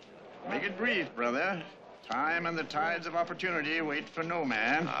 Make it brief, brother. Time and the tides of opportunity wait for no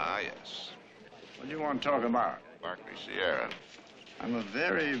man. Ah, yes. What do you want to talk about? Barkley Sierra. I'm a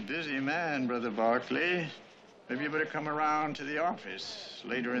very busy man, Brother Barkley. Maybe you better come around to the office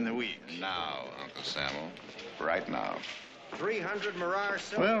later in the week. Now, Uncle Samuel. Right now. 300 Mirage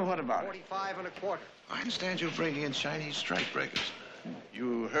silver. Well, what about it? 45 and a quarter. I understand you're bringing in Chinese strikebreakers.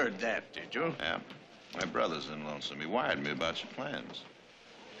 You heard that, did you? Yeah. My brother's in Lonesome. He wired me about your plans.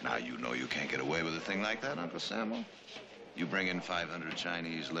 Now, you know you can't get away with a thing like that, Uncle Samuel. You bring in 500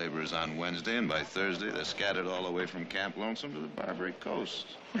 Chinese laborers on Wednesday, and by Thursday, they're scattered all the way from Camp Lonesome to the Barbary Coast.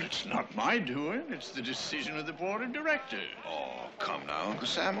 Well, it's not my doing. It's the decision of the board of directors. Oh, come now, Uncle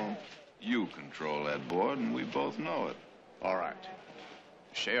Samuel. You control that board, and we both know it. All right.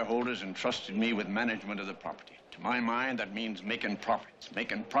 The shareholders entrusted me with management of the property. To my mind, that means making profits.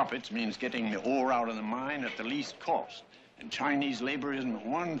 Making profits means getting the ore out of the mine at the least cost. And Chinese labor isn't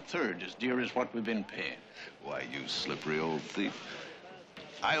 1/3 as dear as what we've been paying. Why, you slippery old thief.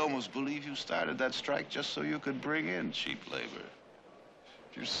 I almost believe you started that strike just so you could bring in cheap labor.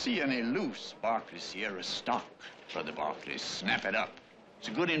 If you see any loose Barkley Sierra stock, Brother Barkley, snap it up. It's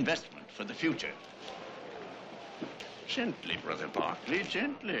a good investment for the future. Gently, Brother Barkley,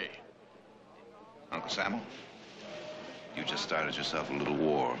 gently. Uncle Samuel, you just started yourself a little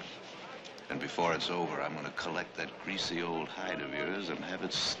war. And before it's over, I'm going to collect that greasy old hide of yours and have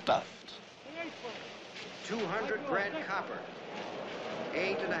it stuffed. 200 grad copper.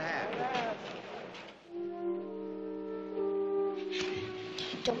 8 1/2.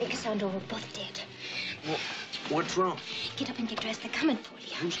 Don't make a sound or we're both dead. What's wrong? Get up and get dressed. They're coming for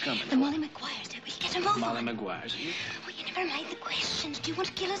you. Who's coming? The Molly McGuire's there. Will you get them over? Molly McGuire's here? Oh, you never mind the questions. Do you want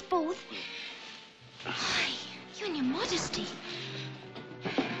to kill us both? Why, you and your modesty.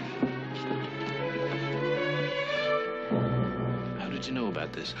 How did you know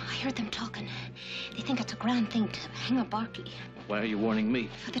about this? I heard them talking. They think it's a grand thing to hang up Barkley. Why are you warning me?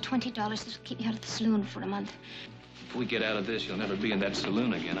 For the $20 that'll keep you out of the saloon for a month. If we get out of this, you'll never be in that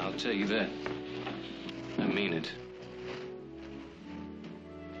saloon again, I'll tell you that. I mean it.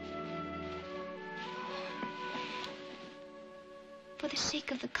 For the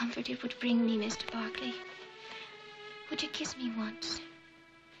sake of the comfort it would bring me, Mr. Barkley, would you kiss me once?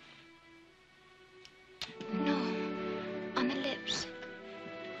 No, on the lips.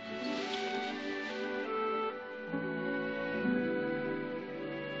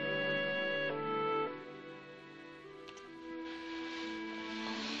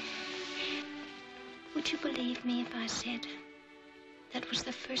 Would you believe me if I said that was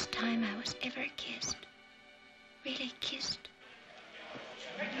the first time I was ever kissed? Really kissed?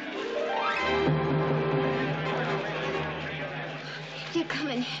 They're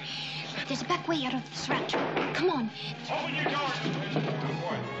coming. There's a back way out of this rat. Come on. Open your door.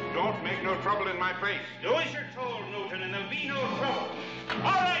 Don't make no trouble in my place. Do as you're told, Newton, and there'll be no trouble.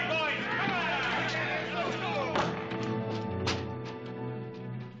 All right, boys, come on. Let's go.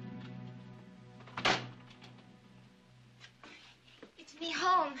 It's me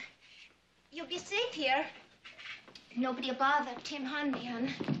home. You'll be safe here. Nobody'll bother Tim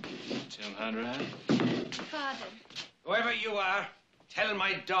Hanrahan. Tim Hanrahan? Father. Whoever you are, tell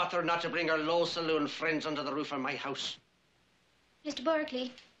my daughter not to bring her low saloon friends under the roof of my house. Mr.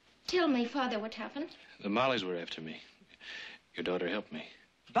 Barkley, tell my father what happened. The Mollies were after me. Your daughter helped me.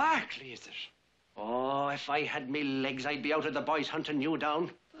 Barkley, is it? Oh, if I had me legs, I'd be out of the boys hunting you down.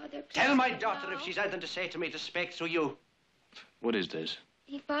 Father, please. Tell my daughter if she's anything to say to me to speak to you. What is this?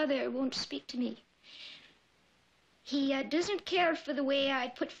 Your father won't speak to me. He doesn't care for the way I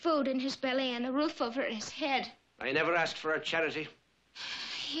put food in his belly and a roof over his head. I never asked for a charity.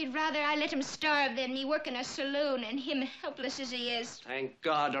 He'd rather I let him starve than me work in a saloon and him helpless as he is. Thank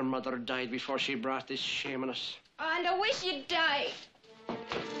God her mother died before she brought this shame on us. And I wish you'd died.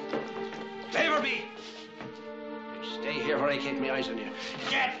 Favor me! Stay here where I keep my eyes on you.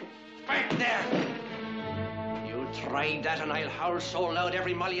 Get back there! You tried that and I'll howl so loud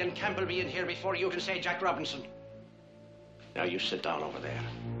every Molly and Campbell be in here before you can say Jack Robinson. Now you sit down over there.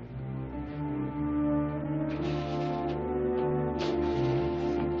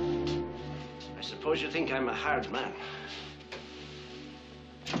 I suppose you think I'm a hard man.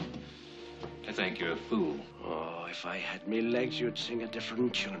 I think you're a fool. Oh, if I had me legs, you'd sing a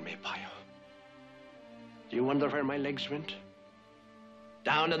different tune, me pile. Do you wonder where my legs went?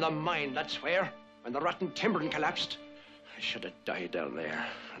 Down in the mine, that's where, when the rotten timbering collapsed. I should have died down there,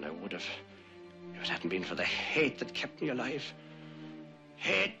 and I would have. If it hadn't been for the hate that kept me alive.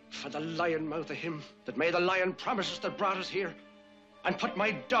 Hate for the lion mouth of him that made the lion promises that brought us here and put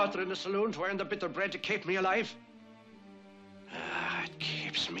my daughter in the saloon to earn the bit of bread to keep me alive.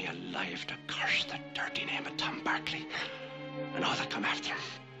 keeps me alive to curse the dirty name of Tom Barkley and all that come after him.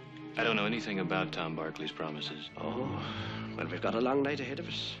 I don't know anything about Tom Barkley's promises. Oh, well, we've got a long night ahead of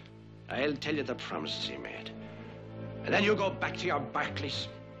us. I'll tell you the promises he made. And then you go back to your Barkleys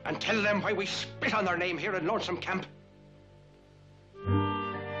and tell them why we spit on their name here in Lonesome Camp.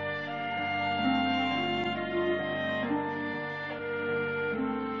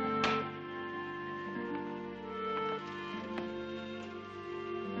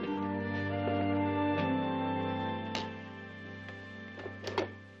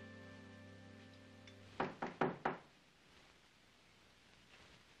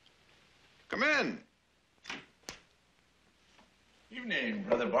 Come in. Evening,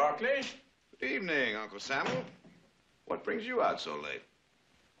 Brother Barkley. Good evening, Uncle Samuel. What brings you out so late?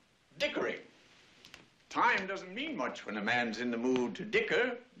 Dickering. Time doesn't mean much when a man's in the mood to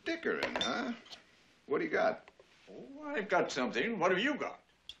dicker. Dickering, huh? What do you got? Oh, I've got something. What have you got?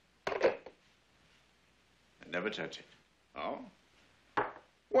 I never touch it. Oh?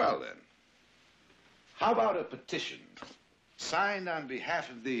 Well, then. How about a petition signed on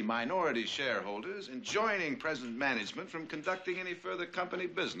behalf of the minority shareholders enjoining present management from conducting any further company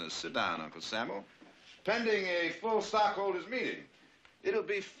business? Sit down, Uncle Samuel. Pending a full stockholders meeting. It'll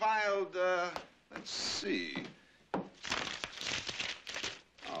be filed, let's see.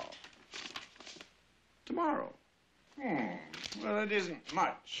 Oh. Tomorrow. Well, it isn't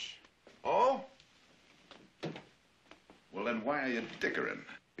much. Oh? Well, then why are you dickering?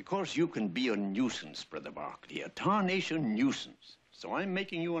 Because you can be a nuisance, Brother Barkley, a tarnation nuisance. So I'm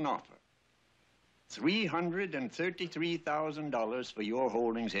making you an offer. $333,000 for your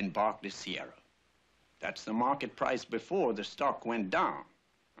holdings in Barkley Sierra. That's the market price before the stock went down.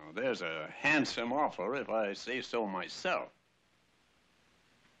 Now, there's a handsome offer if I say so myself.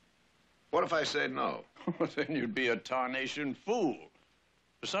 What if I say no? Then you'd be a tarnation fool.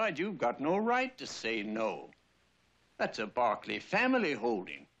 Besides, you've got no right to say no. That's a Barkley family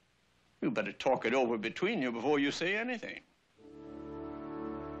holding. You better talk it over between you before you say anything.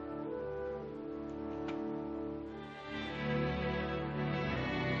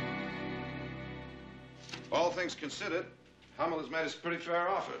 All things considered, Hummel has made us a pretty fair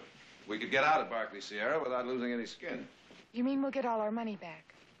offer. We could get out of Barkley Sierra without losing any skin. You mean we'll get all our money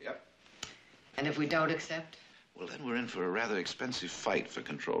back? Yep. And if we don't accept? Well, then we're in for a rather expensive fight for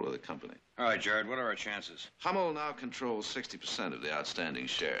control of the company. All right, Jared, what are our chances? Hummel now controls 60% of the outstanding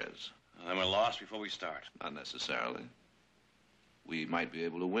shares. Then we're lost before we start. Not necessarily. We might be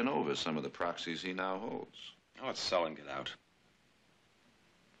able to win over some of the proxies he now holds. Oh, let's sell and get out.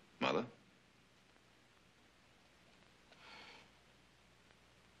 Mother?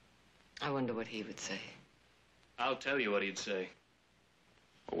 I wonder what he would say. I'll tell you what he'd say.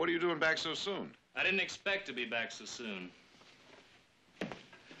 Well, what are you doing back so soon? I didn't expect to be back so soon.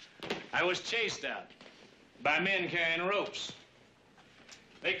 I was chased out by men carrying ropes.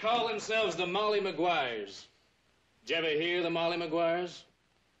 They call themselves the Molly Maguires. Did you ever hear the Molly Maguires?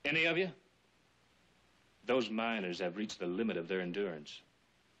 Any of you? Those miners have reached the limit of their endurance.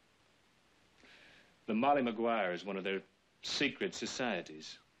 The Molly Maguire is one of their secret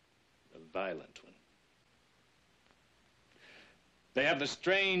societies, a violent one. They have the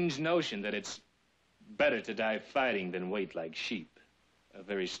strange notion that it's better to die fighting than wait like sheep. A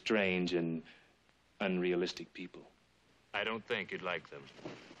very strange and unrealistic people. I don't think you'd like them.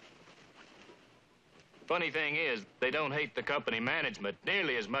 Funny thing is, they don't hate the company management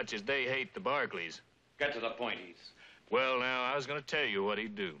nearly as much as they hate the Barkleys. Get to the point, Heath. Well, now, I was going to tell you what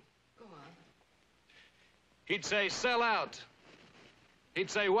he'd do. Go on. He'd say, sell out. He'd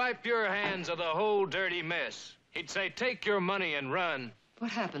say, wipe your hands of the whole dirty mess. He'd say, take your money and run.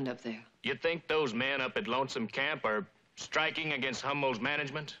 What happened up there? You think those men up at Lonesome Camp are striking against Hummel's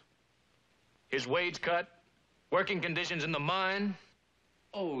management? His wage cut? Working conditions in the mine?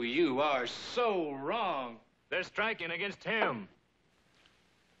 Oh, you are so wrong. They're striking against him.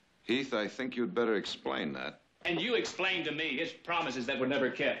 Heath, I think you'd better explain that. And you explain to me his promises that were never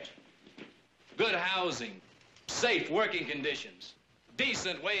kept. Good housing, safe working conditions,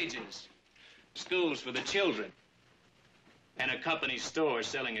 decent wages, schools for the children, and a company store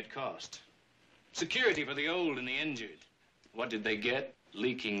selling at cost. Security for the old and the injured. What did they get?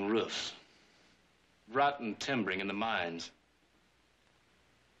 Leaking roofs. Rotten timbering in the mines.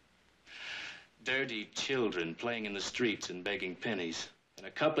 Dirty children playing in the streets and begging pennies. And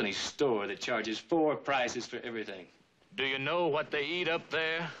a company store that charges 4 prices for everything. Do you know what they eat up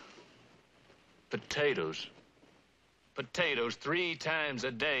there? Potatoes. Potatoes 3 times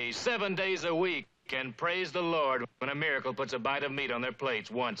a day, 7 days a week. And praise the Lord when a miracle puts a bite of meat on their plates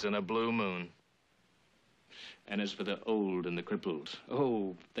once in a blue moon. And as for the old and the crippled,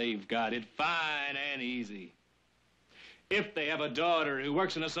 oh, they've got it fine and easy. If they have a daughter who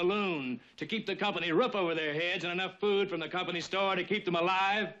works in a saloon to keep the company roof over their heads and enough food from the company store to keep them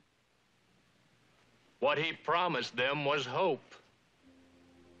alive, what he promised them was hope.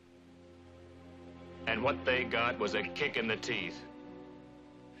 And what they got was a kick in the teeth.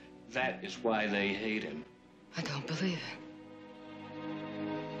 That is why they hate him. I don't believe it.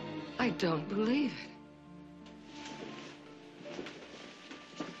 I don't believe it.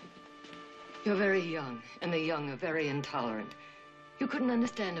 You're very young, and the young are very intolerant. You couldn't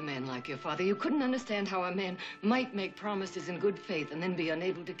understand a man like your father. You couldn't understand how a man might make promises in good faith and then be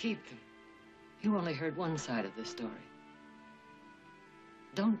unable to keep them. You only heard one side of the story.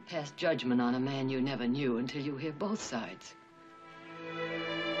 Don't pass judgment on a man you never knew until you hear both sides.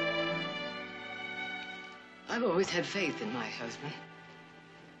 I've always had faith in my husband,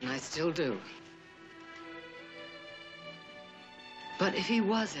 and I still do. But if he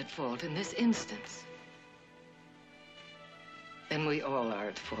was at fault in this instance, then we all are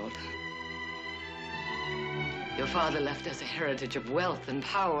at fault. Your father left us a heritage of wealth and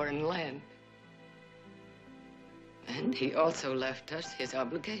power and land. And he also left us his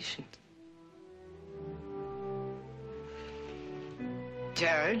obligations.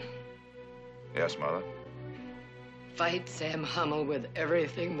 Jared? Yes, Mother? Fight Sam Hummel with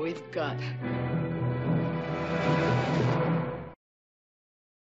everything we've got.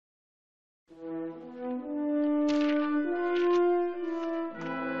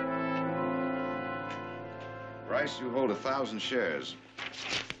 Bryce, you hold 1,000 shares.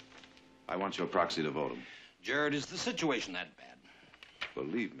 I want your proxy to vote them. Jared, is the situation that bad?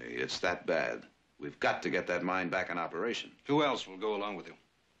 Believe me, it's that bad. We've got to get that mine back in operation. Who else will go along with you?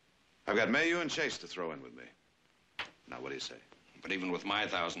 I've got Mayhew and Chase to throw in with me. Now, what do you say? But even with my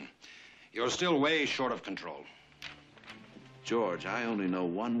 1,000, you're still way short of control. George, I only know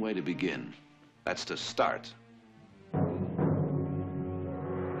one way to begin. That's to start.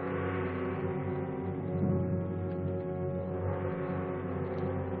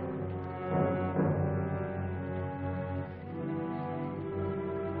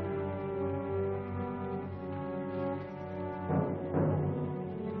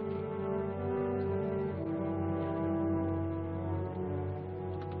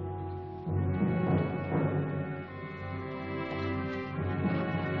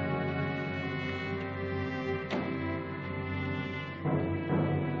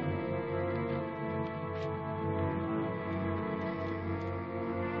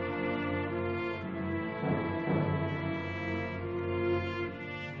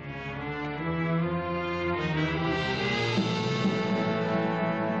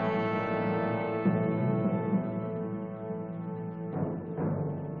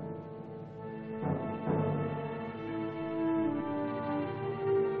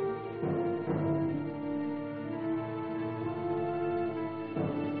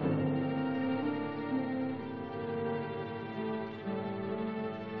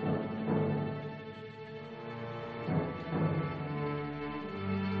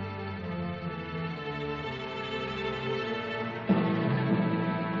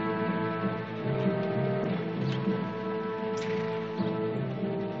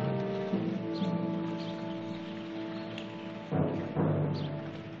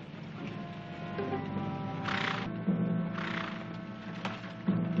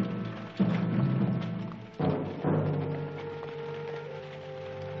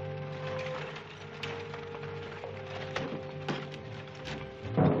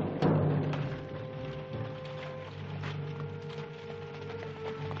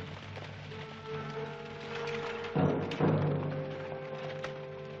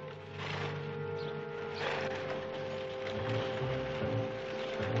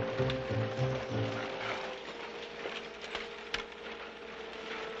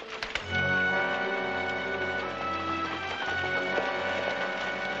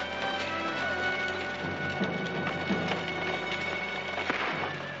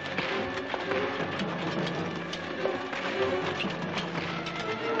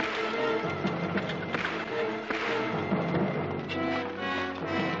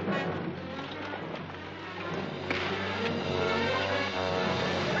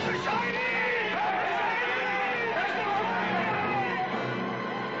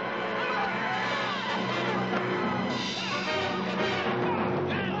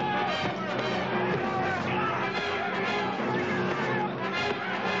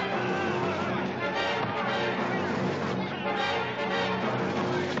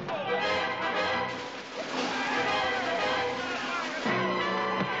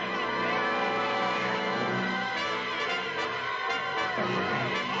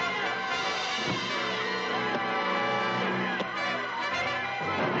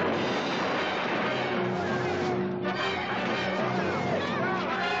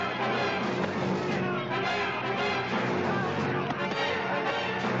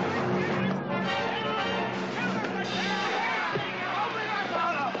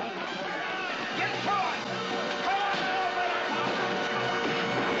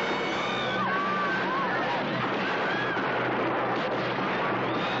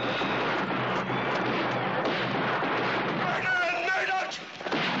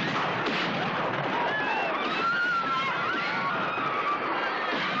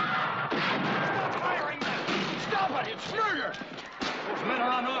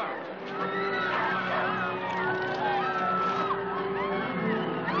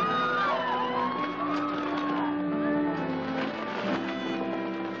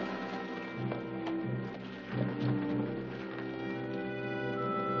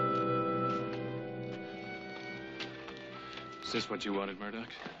 Is this what you wanted, Murdoch?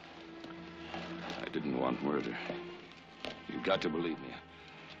 I didn't want murder. You've got to believe me.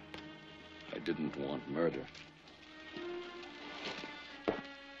 I didn't want murder.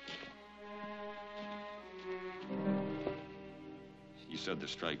 He said the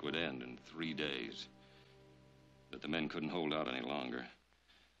strike would end in 3 days. That the men couldn't hold out any longer.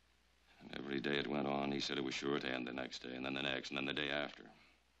 And every day it went on, he said it was sure to end the next day, and then the next, and then the day after.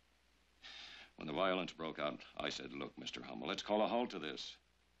 When the violence broke out, I said, look, Mr. Hummel, let's call a halt to this.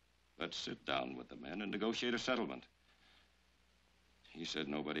 Let's sit down with the men and negotiate a settlement. He said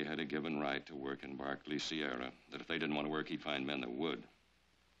nobody had a given right to work in Barkley Sierra, that if they didn't want to work, he'd find men that would.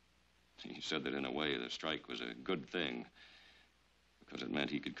 He said that in a way, the strike was a good thing, because it meant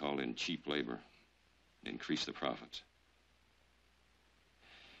he could call in cheap labor and increase the profits.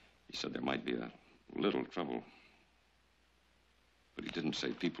 He said there might be a little trouble, but he didn't say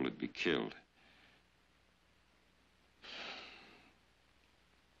people would be killed.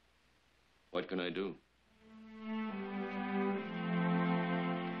 What can I do?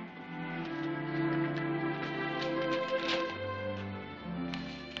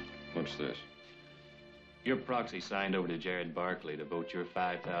 What's this? Your proxy signed over to Jared Barkley to vote your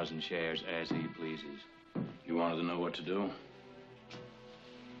 5,000 shares as he pleases. You wanted to know what to do?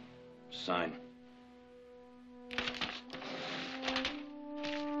 Sign.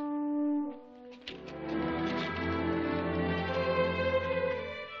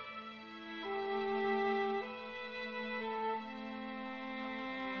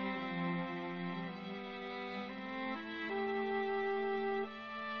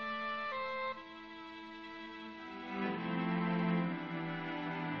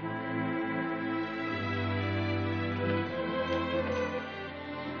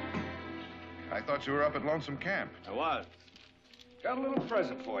 I thought you were up at Lonesome Camp. I was. Got a little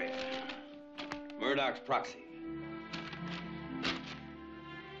present for you. Murdoch's proxy.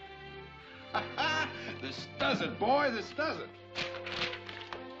 This does it, boy. This does it.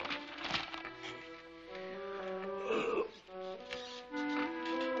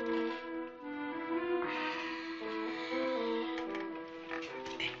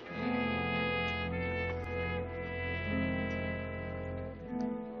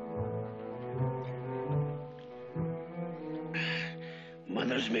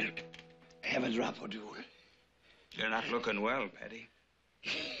 Mother's milk. Have a drop or two. You're not looking well, Paddy.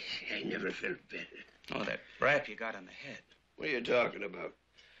 I never felt better. Oh, that rap you got on the head. What are you talking about?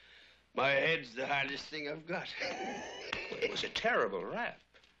 My head's the hardest thing I've got. Well, it was a terrible rap.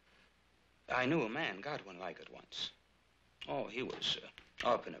 I knew a man got one like it once. Oh, he was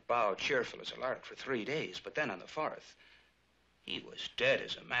up and about, cheerful as a lark for 3 days, but then on the 4th, he was dead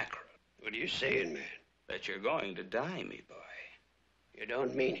as a mackerel. What are you saying, man? That you're going to die, me boy. You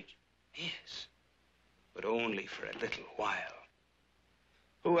don't mean it? Yes, but only for a little while.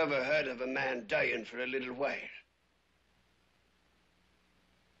 Who ever heard of a man dying for a little while?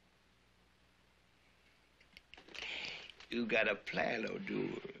 You got a plan, O'Doul.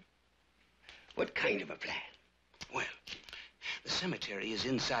 What kind of a plan? Well, the cemetery is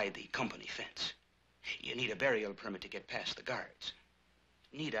inside the company fence. You need a burial permit to get past the guards.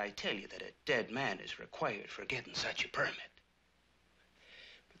 Need I tell you that a dead man is required for getting such a permit?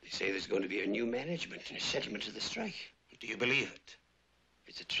 But they say there's going to be a new management and a settlement of the strike. Do you believe it?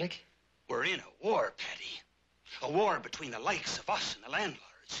 It's a trick? We're in a war, Paddy. A war between the likes of us and the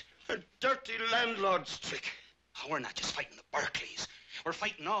landlords. A dirty landlord's trick. Oh, we're not just fighting the Barclays. We're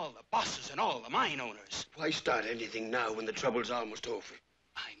fighting all the bosses and all the mine owners. Why start anything now when the trouble's almost over?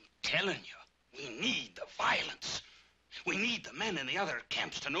 I'm telling you, we need the violence. We need the men in the other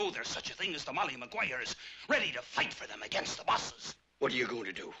camps to know there's such a thing as the Molly Maguires, ready to fight for them against the bosses. What are you going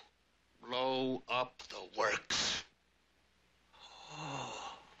to do? Blow up the works.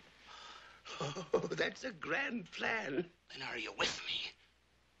 Oh, that's a grand plan. Then are you with me?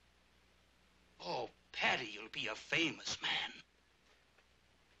 Oh, Paddy, you'll be a famous man.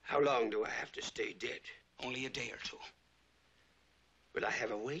 How long do I have to stay dead? Only a day or two. Will I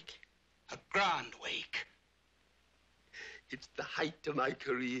have a wake? A grand wake. It's the height of my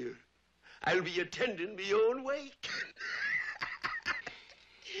career. I'll be attending my own wake.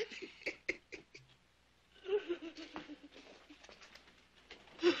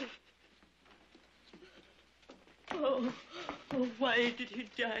 Oh, why did he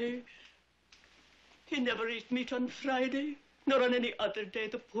die? He never ate meat on Friday, nor on any other day,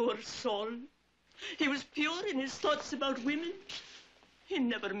 the poor soul. He was pure in his thoughts about women. He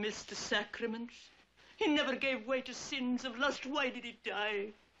never missed the sacraments. He never gave way to sins of lust. Why did he die?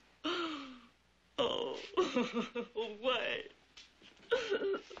 Oh, why?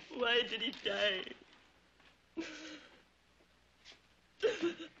 Why did he die?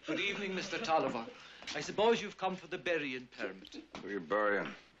 Good evening, Mr. Tolliver. I suppose you've come for the burying permit. Who are you burying?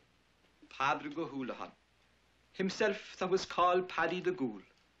 Padre Gohulahan. Himself that was called Paddy the Ghoul.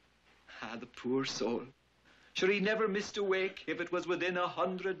 Ah, the poor soul. Sure, he never missed a wake if it was within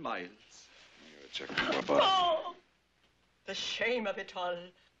 100 miles. Check the above. Oh! The shame of it all.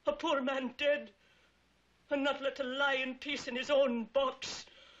 A poor man dead. And not let to lie in peace in his own box.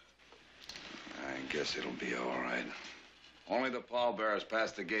 I guess it'll be all right. Only the pallbearers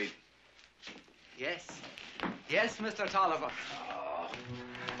past the gate. Yes. Yes, Mr. Tolliver.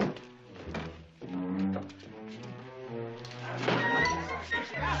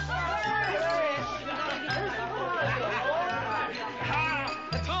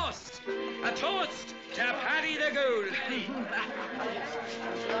 A toast! A toast to Paddy the Ghoul!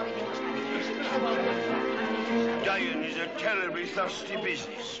 Dying is a terribly thirsty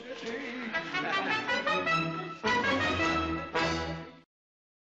business.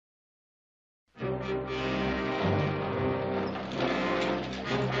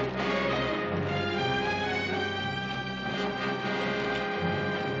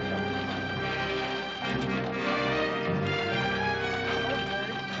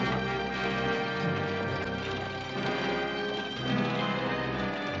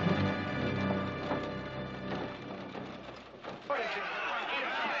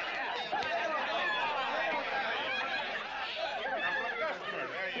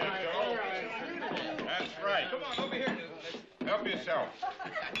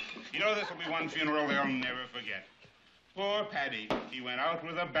 You know, this will be one funeral they'll never forget. Poor Paddy. He went out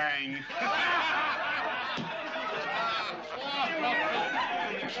with a bang.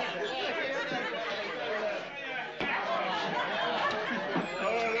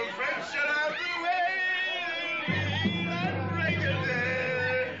 Oh, the French are out the way, and break it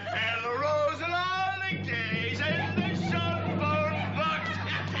there, and the rose along the days, and the sun for buck.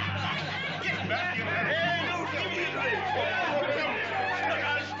 Get back in there. Hey, don't give me a drink. Look,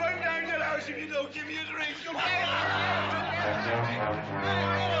 I'll sprung down to the house if you don't give me a drink.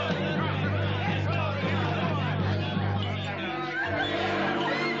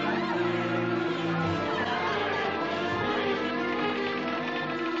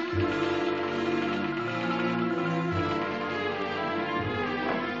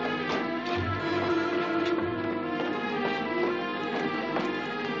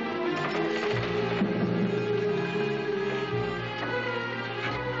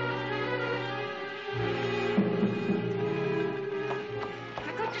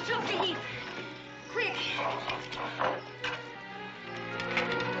 I got to drop the heap. Quick.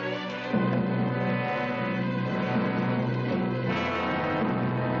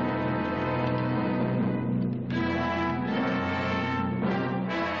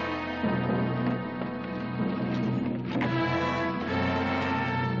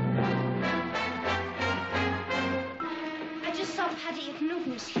 I just saw Paddy of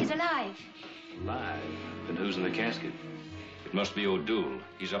Newton's. He's alive. Alive? Then who's in the casket? It must be O'Doul.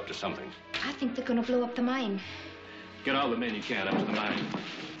 He's up to something. I think they're going to blow up the mine. Get all the men you can up to the mine.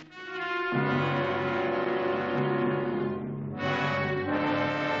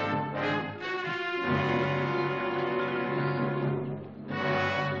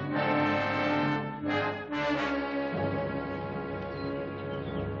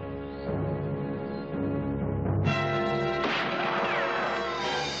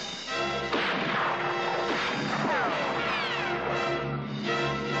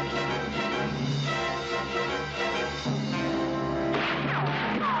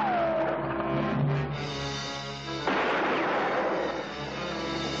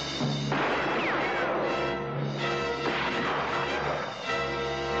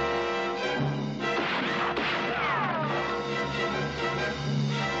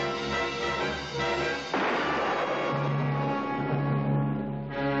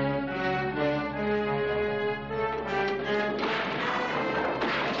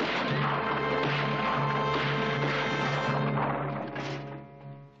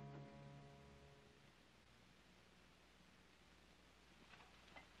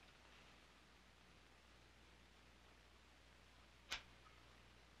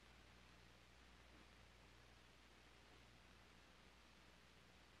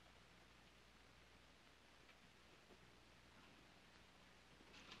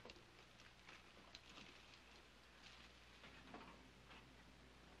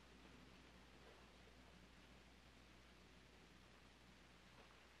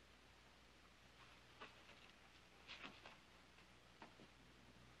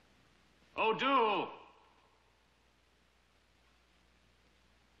 O'Doul!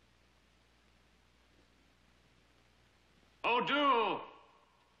 O'Doul!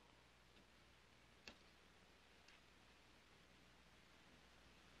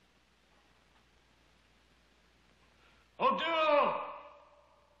 O'Doul!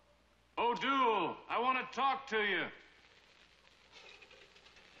 O'Doul, I want to talk to you.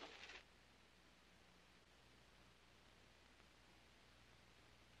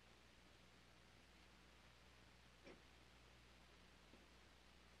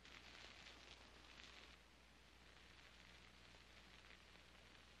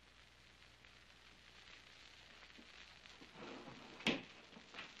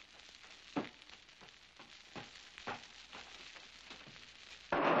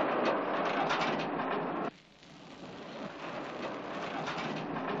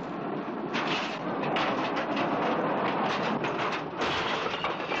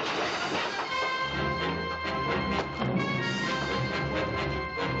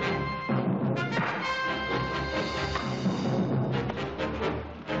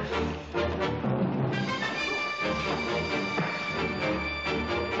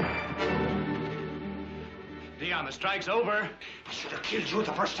 The strike's over. I should have killed you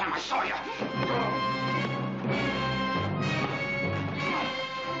the first time I saw you.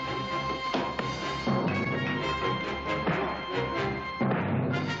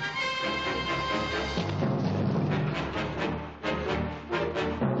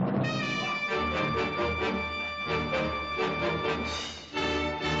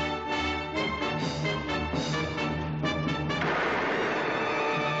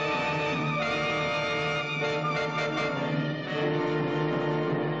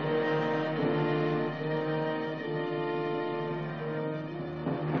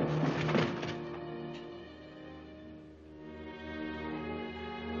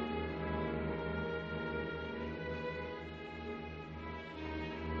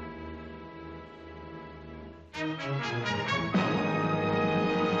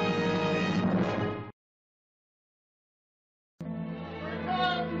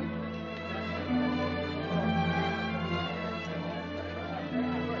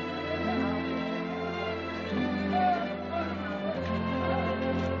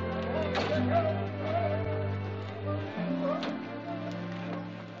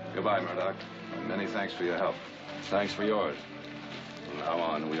 Goodbye, Murdoch. Many thanks for your help. Thanks for yours. From now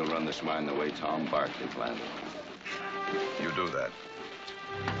on, we'll run this mine the way Tom Barkley planned it. You do that.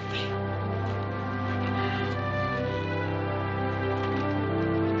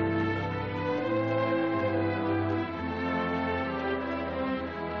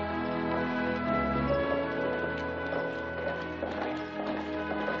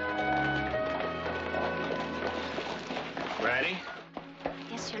 Ready?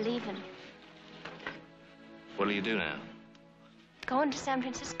 Guess you're leaving. What'll you do now? Going to San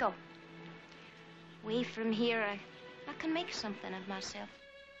Francisco. Away from here, I can make something of myself.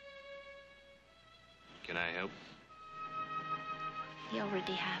 Can I help? You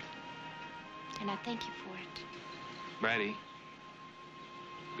already have. And I thank you for it. Brady,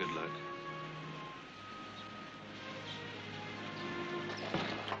 good luck.